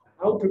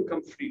 how to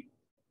become free?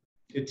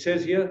 It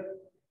says here,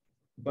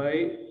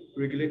 by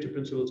regulative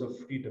principles of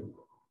freedom.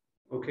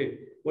 Okay,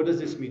 what does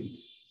this mean?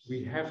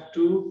 We have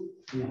to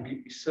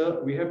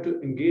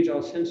engage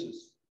our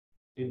senses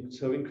in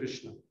serving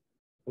Krishna.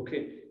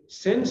 Okay,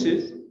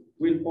 senses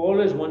will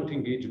always want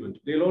engagement.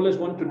 They'll always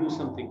want to do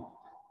something.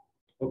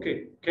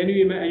 Okay, can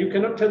you imagine? You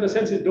cannot tell the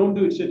senses, don't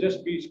do it, so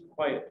just be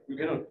quiet. You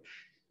cannot.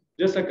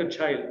 Just like a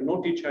child, a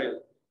naughty child.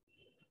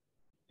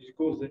 He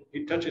goes there,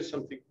 he touches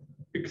something,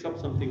 picks up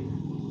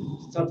something,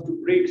 starts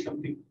to break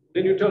something.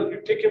 Then you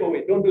take him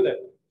away, don't do that.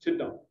 Sit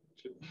down.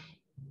 Sit.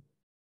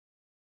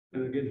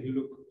 And again, he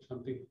look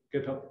something,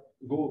 get up,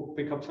 go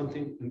pick up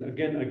something, and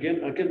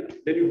again.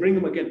 Then you bring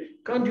him again.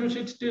 Can't you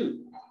sit still?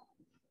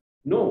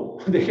 No,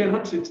 they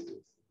cannot sit still.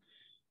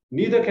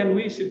 Neither can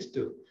we sit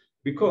still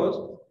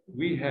because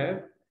we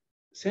have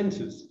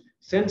senses.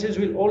 Senses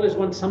will always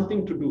want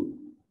something to do.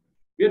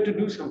 We have to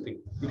do something.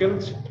 We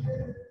cannot sit.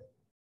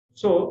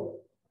 So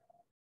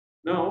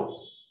now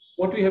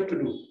what we have to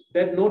do?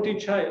 That naughty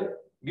child,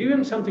 give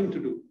him something to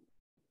do.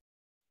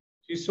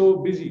 He's so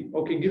busy.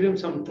 Okay, give him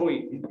some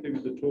toy. He'll play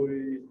with the toy,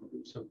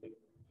 do something.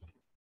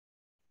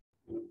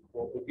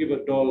 Or give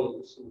a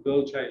doll, some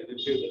girl child, they'll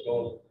play with the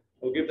doll.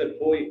 Or give that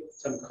boy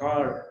some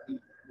car.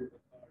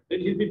 Then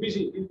he'll be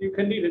busy. You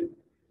can leave it.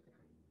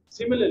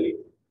 Similarly,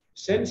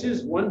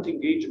 senses want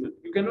engagement.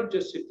 You cannot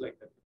just sit like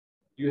that.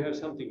 You have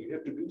something. You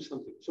have to do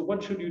something. So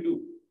what should you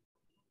do?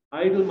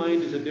 Idle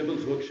mind is a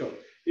devil's workshop.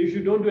 If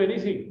you don't do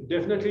anything,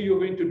 definitely you're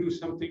going to do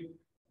something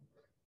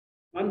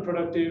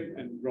unproductive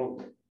and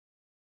wrong.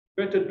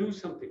 Better do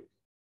something.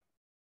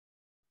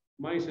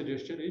 My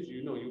suggestion is,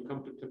 you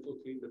come to temple,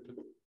 clean the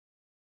temple.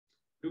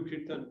 Do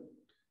kirtan,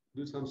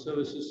 do some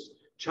services,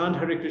 chant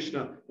Hare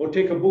Krishna, or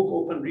take a book,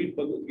 open, read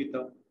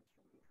Bhagavad-gita,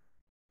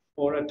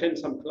 or attend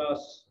some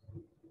class,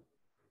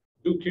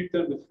 do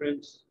kirtan with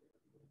friends.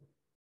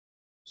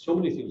 So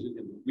many things you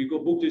can do. We go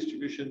book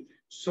distribution,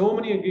 so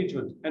many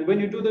engagements. And when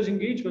you do those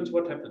engagements,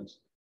 what happens?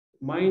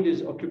 Mind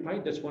is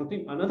occupied, that's one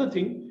thing. Another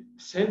thing,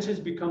 senses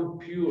become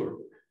pure,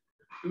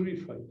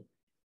 purified.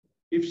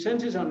 If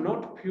senses are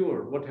not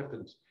pure, what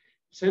happens?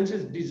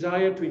 Senses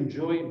desire to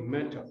enjoy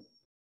matter.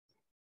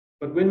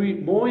 But when we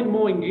more and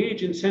more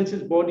engage in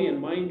senses, body and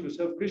mind to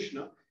serve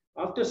Krishna,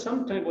 after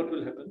some time what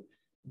will happen?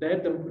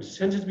 That the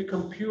senses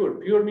become pure.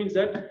 Pure means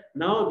that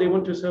now they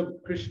want to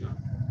serve Krishna.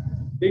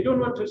 They don't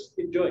want to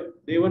enjoy.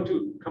 They want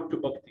to come to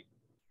bhakti.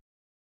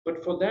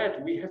 But for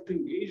that, we have to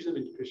engage them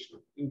in Krishna,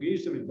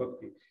 engage them in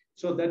bhakti.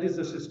 So that is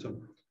the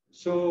system.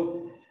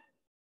 So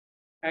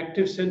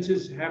active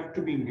senses have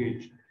to be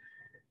engaged.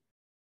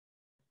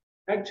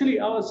 Actually,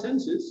 our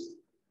senses,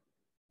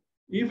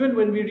 even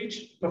when we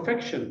reach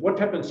perfection, what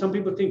happens? Some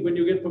people think when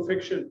you get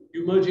perfection,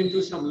 you merge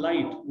into some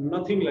light.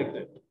 Nothing like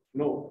that.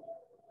 No.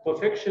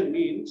 Perfection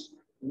means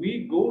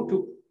we go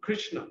to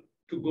Krishna,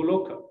 to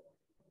Goloka.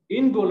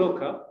 In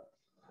Goloka,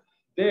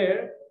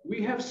 there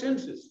we have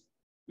senses.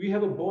 We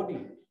have a body.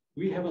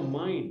 We have a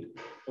mind.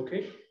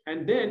 Okay?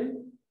 And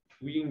then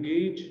we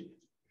engage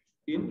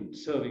in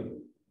serving.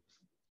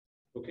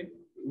 Okay?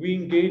 We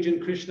engage in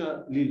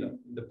Krishna Leela,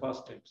 in the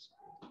pastimes.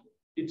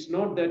 It's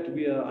not that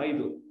we are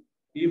idle.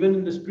 Even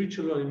in the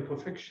spiritual or in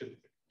perfection,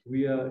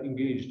 we are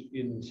engaged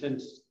in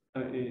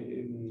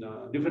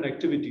different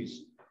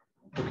activities.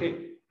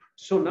 Okay,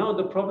 so now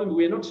the problem,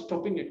 we are not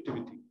stopping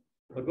activity,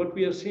 but what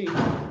we are saying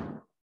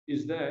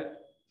is that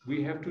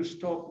we have to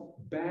stop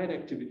bad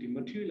activity,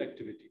 material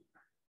activity.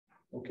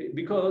 Okay,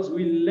 because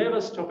we'll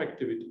never stop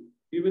activity.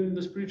 Even in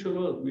the spiritual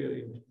world,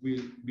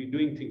 we'll be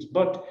doing things,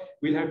 but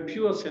we'll have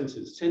pure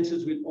senses.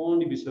 Senses will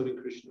only be serving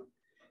Krishna.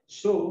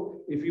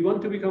 So if we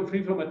want to become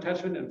free from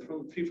attachment and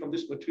free from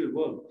this material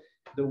world,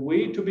 the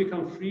way to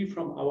become free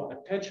from our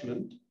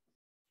attachment,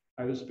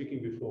 I was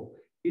speaking before,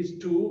 is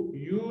to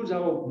use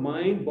our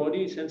mind,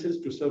 body,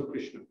 senses to serve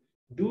Krishna.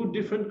 Do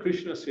different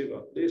Krishna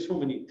seva. There are so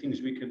many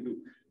things we can do.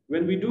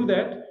 When we do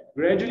that,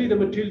 gradually the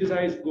material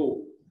desires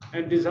go,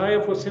 and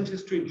desire for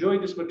senses to enjoy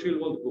this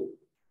material world go.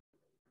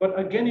 But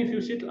again, if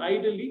you sit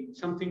idly,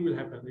 something will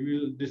happen.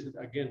 You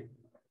will again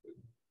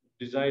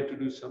desire to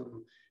do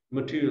some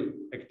material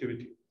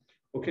activity.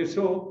 Okay,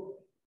 so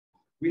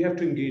we have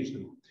to engage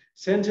them.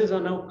 Senses are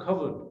now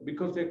covered.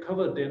 Because they're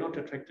covered, they're not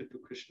attracted to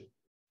Krishna.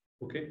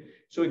 Okay,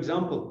 so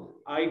example,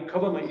 I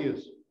cover my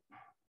ears.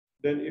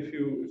 Then if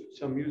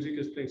some music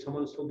is playing,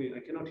 someone's told me, I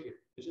cannot hear,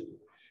 isn't it?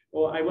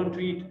 Or I want to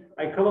eat,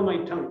 I cover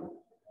my tongue.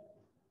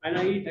 And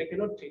I eat, I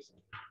cannot taste.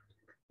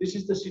 This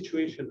is the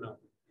situation now.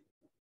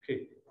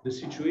 Okay, the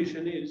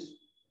situation is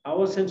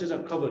our senses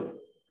are covered.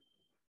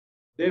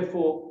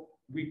 Therefore,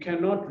 we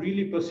cannot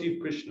really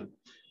perceive Krishna.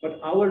 But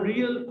our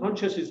real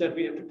consciousness is that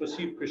we have to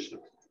perceive Krishna.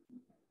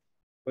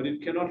 But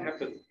it cannot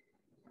happen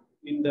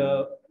in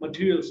the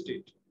material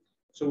state.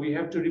 So we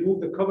have to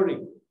remove the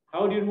covering.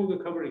 How do you remove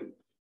the covering?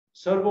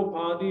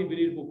 Sarvopadi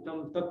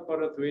virirmuktam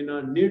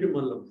tatparatvena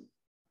nirmalam.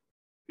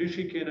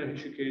 Rishikena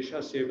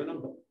hishikesha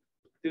sevanam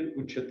bhaktir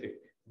uchyate.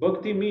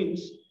 Bhakti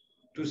means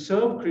to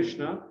serve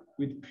Krishna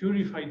with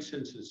purified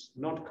senses,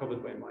 not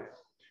covered by Maya.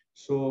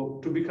 So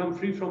to become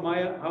free from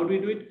Maya, how do we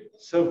do it?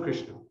 Serve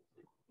Krishna.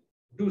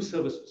 Do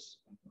services.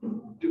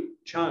 Do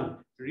chant,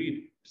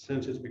 read,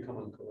 senses become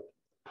uncovered.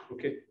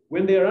 Okay.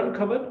 When they are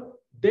uncovered,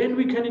 then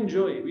we can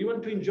enjoy. We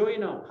want to enjoy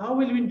now. How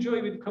will you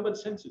enjoy with covered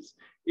senses?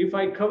 If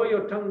I cover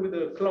your tongue with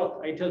a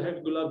cloth, I tell, have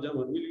gulab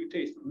jamun, will you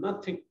taste?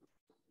 Nothing.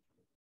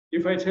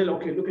 If I tell,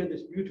 okay, look at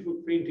this beautiful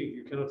painting,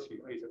 you cannot see.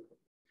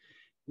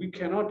 We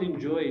cannot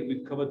enjoy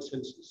with covered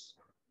senses.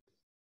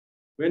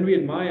 When we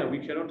admire, we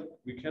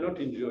cannot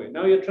enjoy.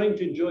 Now you're trying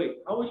to enjoy.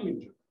 How will you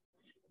enjoy?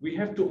 We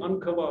have to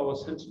uncover our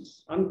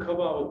senses,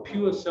 uncover our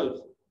pure self,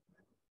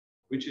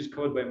 which is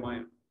covered by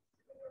Maya.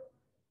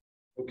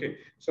 Okay,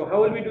 so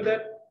how will we do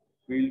that?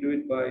 We'll do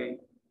it by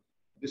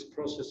this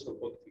process of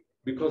bhakti.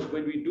 Because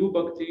when we do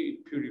bhakti,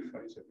 it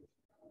purifies everything.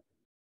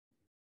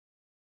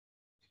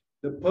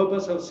 The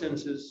purpose of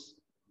senses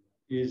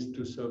is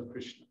to serve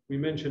Krishna. We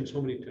mentioned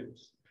so many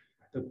times.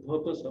 The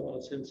purpose of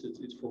our senses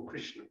is for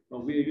Krishna. Now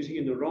we are using it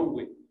in the wrong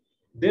way.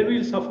 Then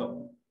we'll suffer.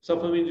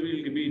 Suffer means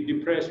we'll be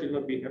depressed, we'll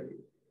not be happy.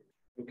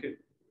 Okay.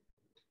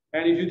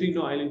 And if you think,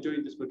 no, I'll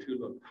enjoy this material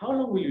world, how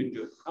long will you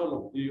enjoy? How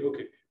long?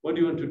 Okay, what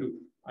do you want to do?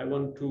 I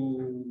want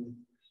to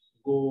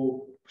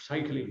go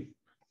cycling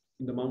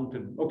in the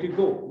mountain. Okay,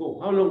 go.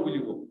 How long will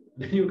you go?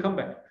 Then you'll come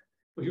back.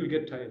 Or you'll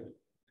get tired.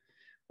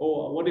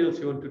 Oh, what else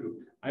you want to do?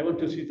 I want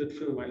to see that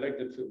film. I like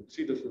that film.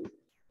 See the film.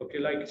 Okay,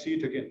 see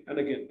it again and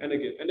again and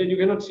again. And then you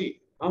cannot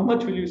see. How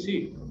much will you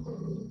see?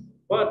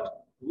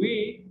 But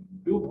we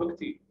do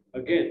bhakti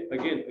again.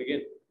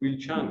 We'll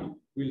chant,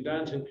 we'll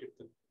dance and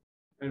kirtan.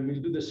 And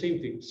we'll do the same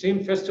thing.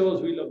 Same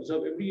festivals we'll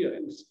observe every year,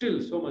 and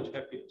still so much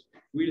happiness.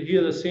 We'll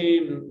hear the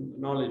same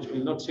knowledge.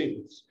 We'll not say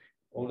it's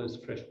all as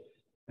fresh.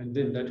 And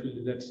then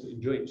that's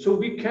enjoying. So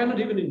we cannot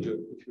even enjoy,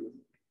 if you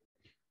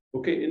will.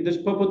 Okay, in this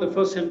purport, the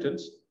first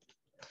sentence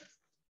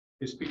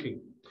is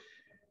speaking.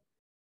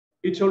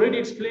 It's already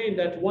explained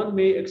that one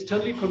may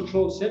externally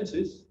control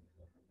senses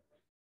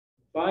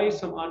by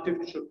some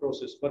artificial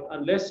process, but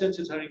unless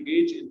senses are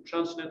engaged in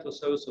transcendental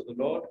service of the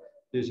Lord,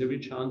 there's every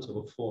chance of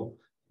a fall.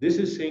 This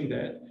is saying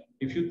that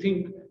if you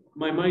think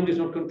my mind is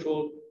not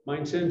controlled,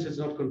 my sense is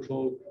not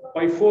controlled,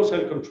 by force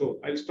I'll control,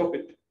 I'll stop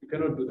it. You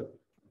cannot do that.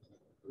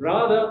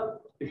 Rather,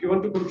 if you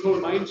want to control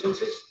mind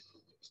senses,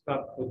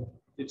 start with,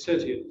 it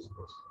says here this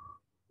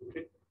verse.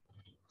 Okay.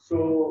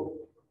 So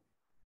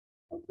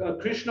a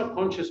Krishna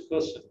conscious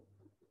person,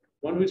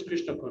 one who is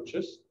Krishna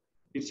conscious,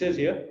 it says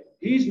here,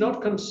 he is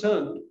not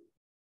concerned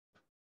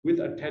with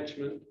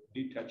attachment,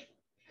 detachment.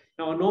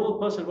 Now a normal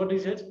person, what he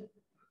says,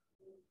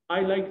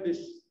 I like this,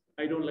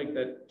 I don't like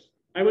that.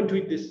 I want to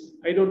eat this,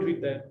 I don't eat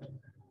that.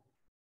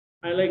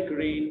 I like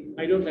rain,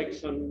 I don't like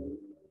sun.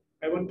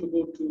 I want to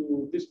go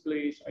to this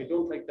place, I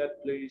don't like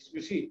that place.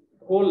 You see,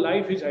 whole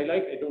life is I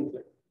like, I don't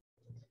like.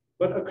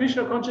 But a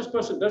Krishna conscious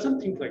person doesn't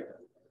think like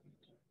that.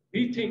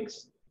 He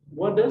thinks,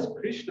 what does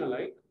Krishna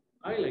like?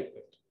 I like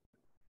that.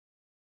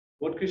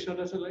 What Krishna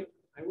doesn't like?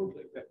 I won't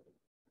like that.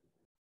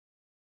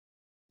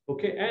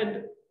 Okay,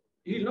 and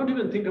he'll not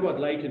even think about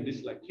like and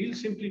dislike. He'll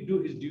simply do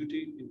his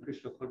duty in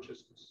Krishna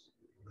consciousness.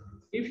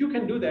 If you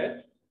can do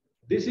that,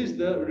 this is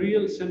the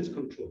real sense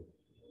control.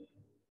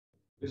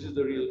 This is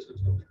the real sense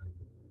control.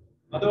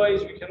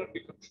 Otherwise, we cannot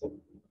be controlled.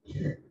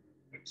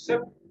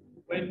 Except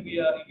when we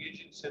are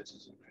engaged in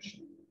senses in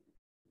Krishna.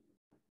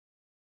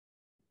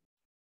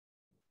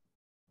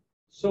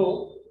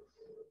 So,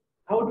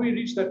 how do we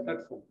reach that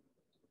platform?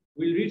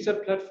 We'll reach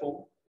that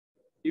platform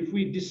if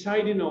we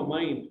decide in our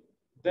mind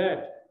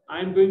that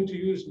I'm going to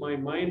use my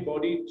mind,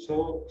 body,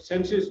 soul,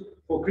 senses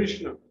for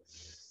Krishna,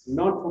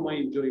 not for my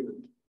enjoyment.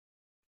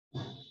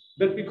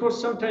 But because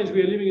sometimes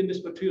we are living in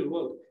this material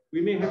world, we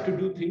may have to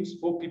do things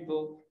for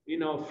people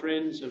in our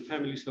friends and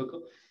family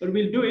circle, but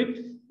we'll do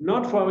it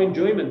not for our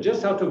enjoyment,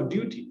 just out of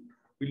duty.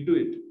 We'll do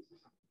it.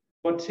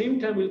 But at the same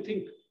time, we'll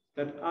think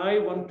that I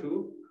want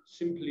to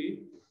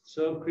simply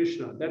serve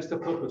Krishna. That's the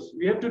purpose.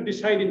 We have to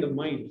decide in the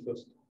mind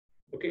first.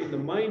 Okay, in the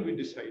mind we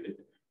decide it,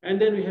 and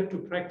then we have to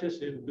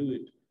practice and do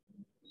it.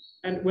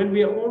 And when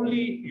we are only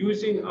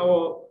using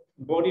our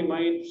body,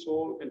 mind,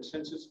 soul, and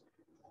senses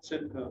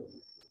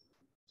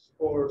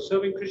for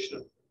serving Krishna,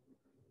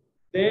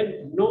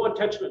 then no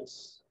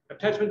attachments.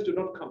 Attachments do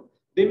not come.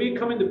 They may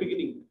come in the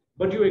beginning,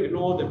 but you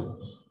ignore them.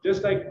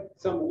 Just like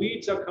some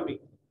weeds are coming,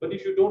 but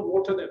if you don't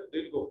water them,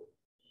 they'll go.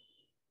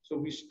 So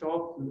we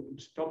stop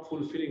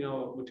fulfilling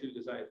our material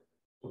desire.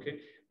 Okay,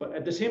 but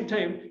at the same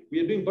time, we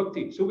are doing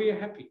bhakti, so we are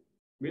happy.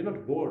 We are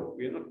not bored.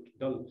 We are not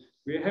dull.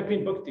 We are happy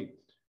in bhakti,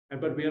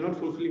 but we are not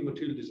fulfilling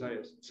material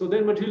desires. So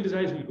then material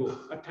desires will go.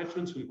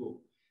 Attachments will go.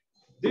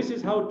 This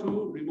is how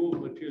to remove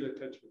material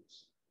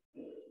attachments.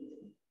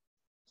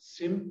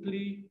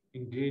 Simply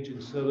engage in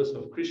service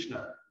of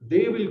Krishna.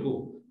 They will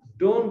go.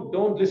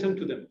 Don't listen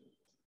to them.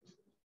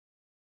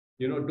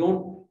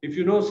 If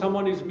you know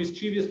someone is a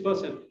mischievous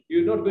person,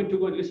 you're not going to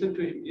go and listen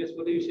to him. Yes,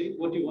 what are you saying?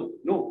 What do you want?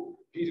 No,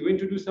 he's going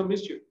to do some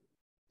mischief.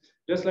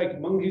 Just like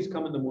monkeys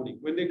come in the morning.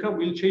 When they come,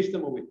 we'll chase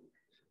them away.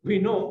 We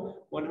know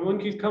when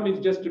monkeys come, it's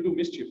just to do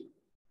mischief.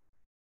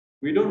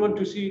 We don't want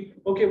to see,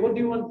 okay, what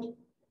do you want?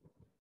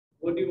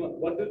 What do you want?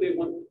 What do they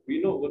want?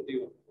 We know what they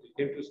want.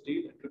 They came to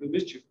steal and to do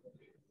mischief.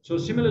 So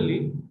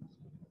similarly,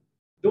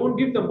 don't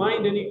give the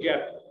mind any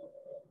gap.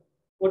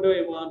 What do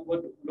I want?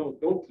 No,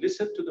 don't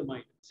listen to the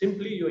mind.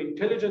 Simply your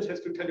intelligence has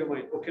to tell your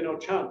mind, okay, now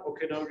chant,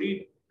 okay, now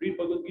read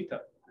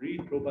Bhagavad-gita,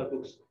 read Prabhupada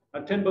books,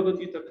 attend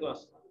Bhagavad-gita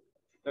class.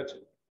 That's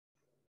it.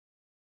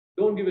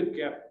 Don't give it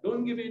gap.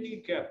 Don't give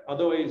any gap.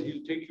 Otherwise,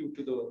 he'll take you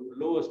to the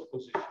lowest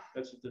position.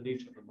 That's the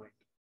nature of the mind.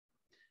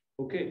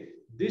 Okay,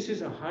 this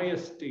is a higher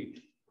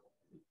state.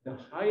 The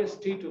highest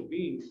state of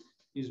being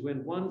is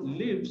when one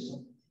lives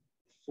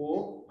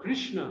for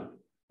Krishna,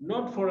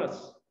 not for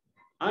us.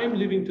 I'm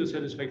living to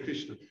satisfy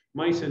Krishna.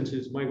 My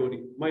senses, my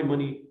body, my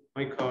money,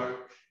 my car,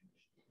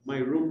 my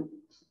room,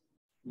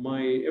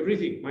 my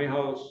everything, my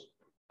house.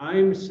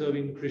 I'm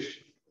serving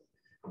Krishna.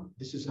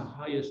 This is a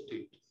higher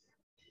state.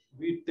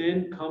 We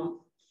then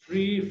come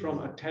free from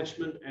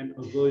attachment and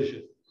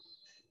aversion.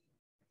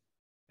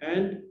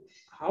 And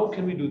How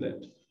can we do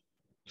that?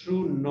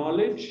 Through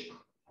knowledge,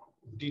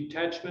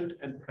 detachment,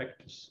 and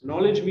practice.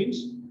 Knowledge means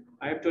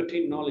I have to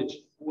attain knowledge.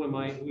 Who am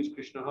I? Who is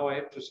Krishna? How I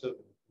have to serve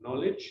him.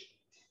 Knowledge,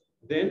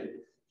 then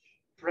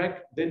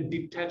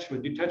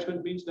detachment.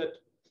 Detachment means that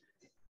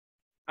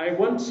I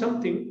want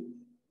something,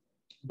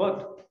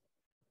 but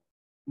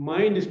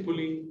mind is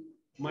pulling,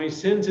 my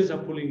senses are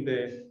pulling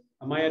there,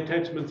 my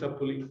attachments are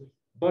pulling.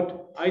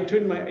 But I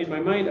turned in my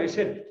mind, I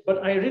said,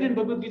 but I read in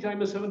Bhagavad-gita,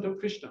 I'm a servant of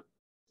Krishna.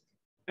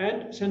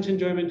 And sense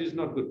enjoyment is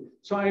not good.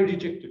 So I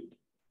rejected.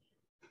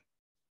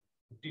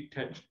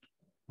 Detached.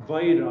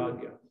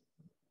 Vairagya.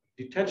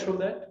 Detached from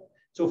that.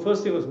 So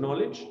first there was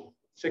knowledge.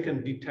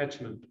 Second,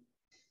 detachment.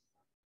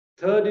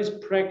 Third is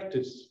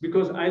practice.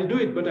 Because I'll do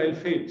it, but I'll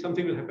fail.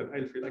 Something will happen.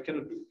 I'll fail. I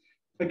cannot do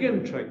it.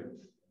 Again, try.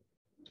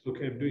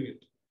 Okay, I'm doing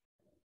it.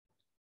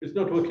 It's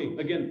not working.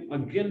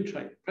 Again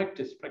try.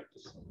 Practice.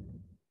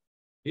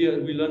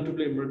 Here we learn to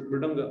play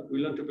mridanga. We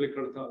learn to play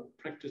kartal.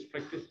 Practice,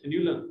 and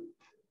you learn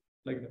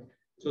like that.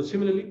 So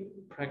similarly,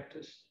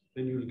 practice,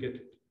 then you will get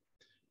it.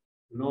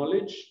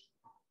 Knowledge,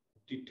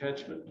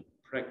 detachment,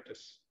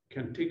 practice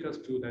can take us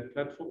to that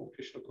platform of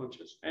Krishna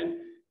consciousness, and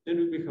then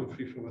we become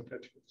free from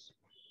attachments.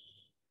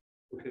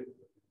 Okay.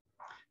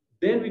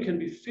 Then we can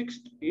be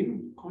fixed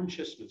in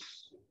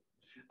consciousness.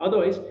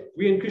 Otherwise,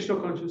 we in Krishna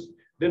consciousness,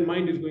 then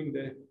mind is going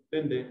there,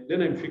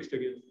 then I'm fixed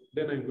again,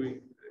 then I'm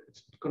going.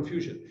 It's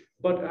confusion.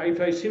 But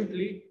if I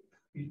simply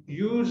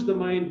use the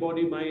mind,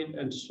 body, mind,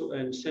 and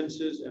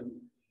senses and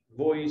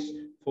voice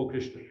for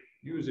Krishna,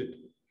 use it.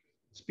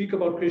 Speak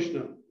about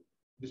Krishna,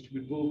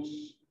 distribute books,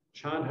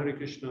 chant Hare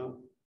Krishna,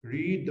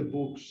 read the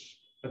books,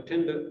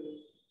 attend the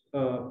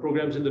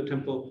programs in the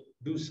temple,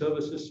 do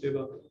services,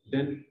 seva,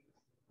 then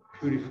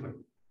purify,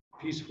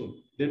 peaceful,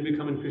 then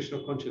become in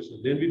Krishna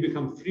consciousness, then we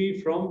become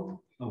free from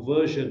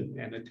aversion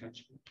and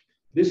attachment.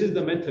 This is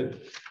the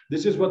method.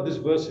 This is what this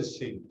verse is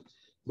saying.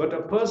 But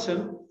a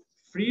person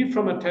free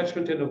from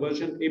attachment and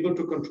aversion, able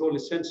to control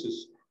his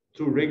senses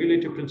through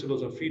regulative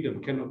principles of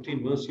freedom, can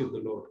obtain mercy of the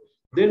Lord.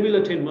 Then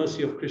we'll attain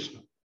mercy of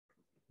Krishna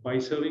by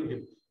serving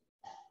him.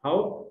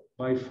 How?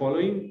 By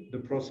following the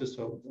process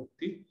of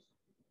bhakti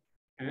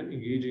and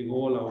engaging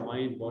all our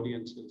mind, body,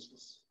 and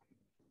senses.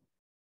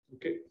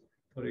 Okay?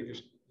 Hare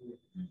Krishna.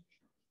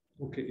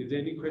 Okay, is there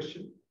any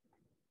question?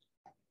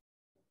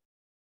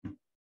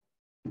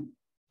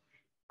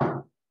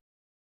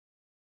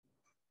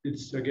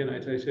 It's again,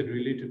 as I said,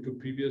 related to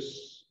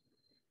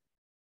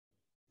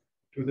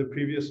the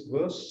previous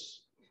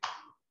verse,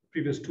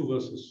 previous two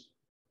verses.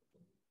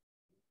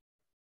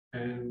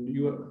 And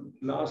you were,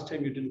 last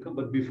time you didn't come,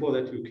 but before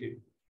that you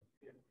came.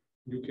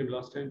 You came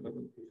last time, but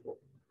not before.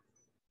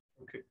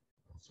 Okay.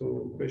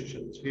 So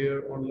questions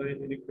here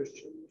online, any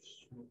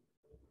questions?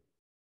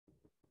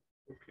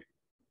 Okay.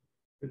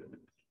 Wait a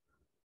minute.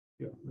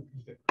 Yeah,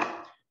 nothing there.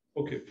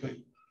 Okay,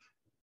 fine.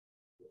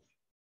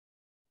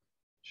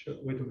 Sure,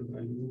 wait a minute,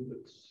 I'll move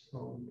that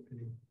sound.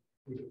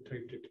 We have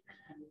typed it.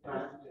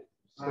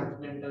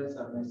 Transcendental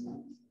service.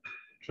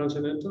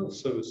 Transcendental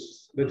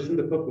service. That is in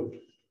the purport.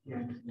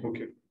 Yeah.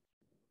 Okay.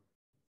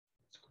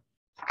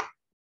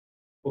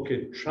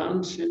 Okay,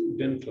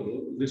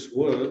 transcendental, this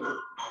word,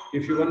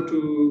 if you want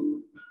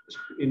to,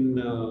 in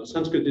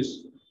Sanskrit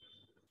is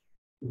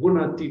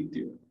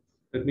gunatitya.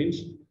 That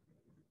means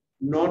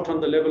not on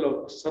the level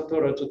of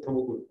sattva, raja,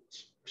 tamagun,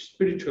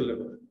 spiritual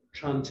level,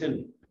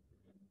 transcend.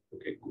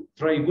 Okay,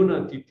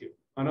 trigunatitya.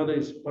 Another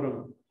is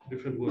parama,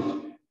 different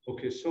words.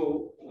 Okay,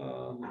 so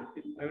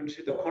I want to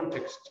see the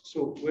context.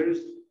 So where is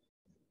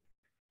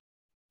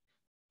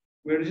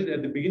it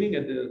at the beginning?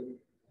 At the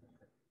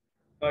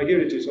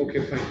here it is. Okay,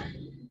 fine.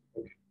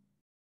 Okay.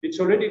 It's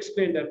already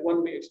explained that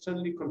one may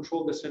externally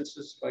control the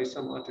senses by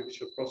some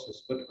artificial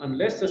process, but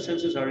unless the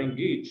senses are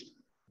engaged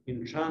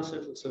in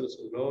transcendental service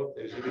of the Lord,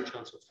 there is every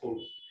chance of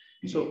falling.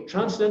 So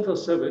transcendental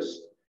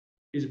service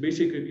is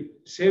basically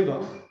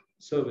seva,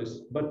 service,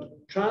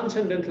 but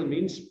transcendental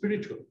means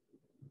spiritual.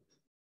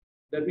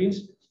 That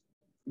means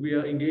we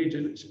are engaged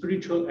in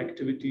spiritual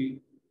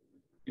activity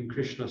in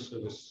Krishna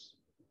service.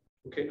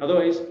 Okay,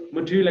 otherwise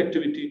material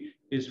activity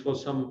is for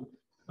some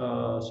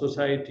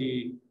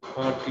society,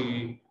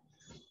 party,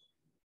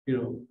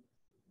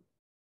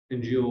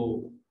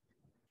 NGO,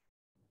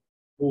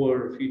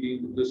 poor,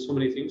 feeding, there's so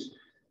many things.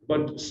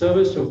 But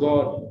service of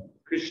God,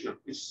 Krishna,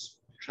 is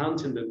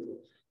transcendental.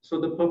 So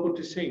the purport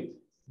is saying,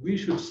 we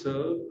should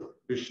serve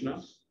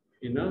Krishna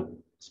in a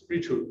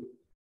spiritual.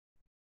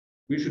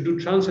 We should do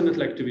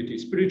transcendental activity,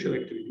 spiritual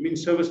activity,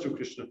 means service to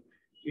Krishna.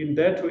 In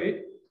that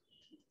way,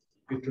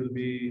 it will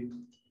be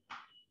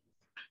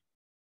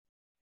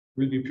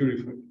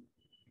purified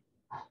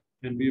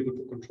and be able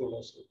to control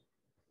ourselves.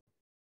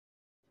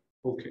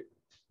 Okay.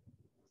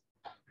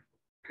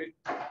 Okay.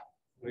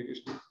 Hare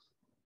Krishna.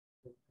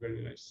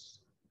 Very nice.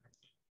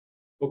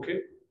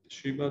 Okay.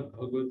 Srimad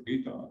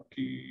Bhagavad-gita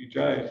ki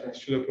jai.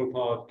 Srila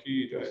Prabhupada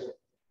ki jai.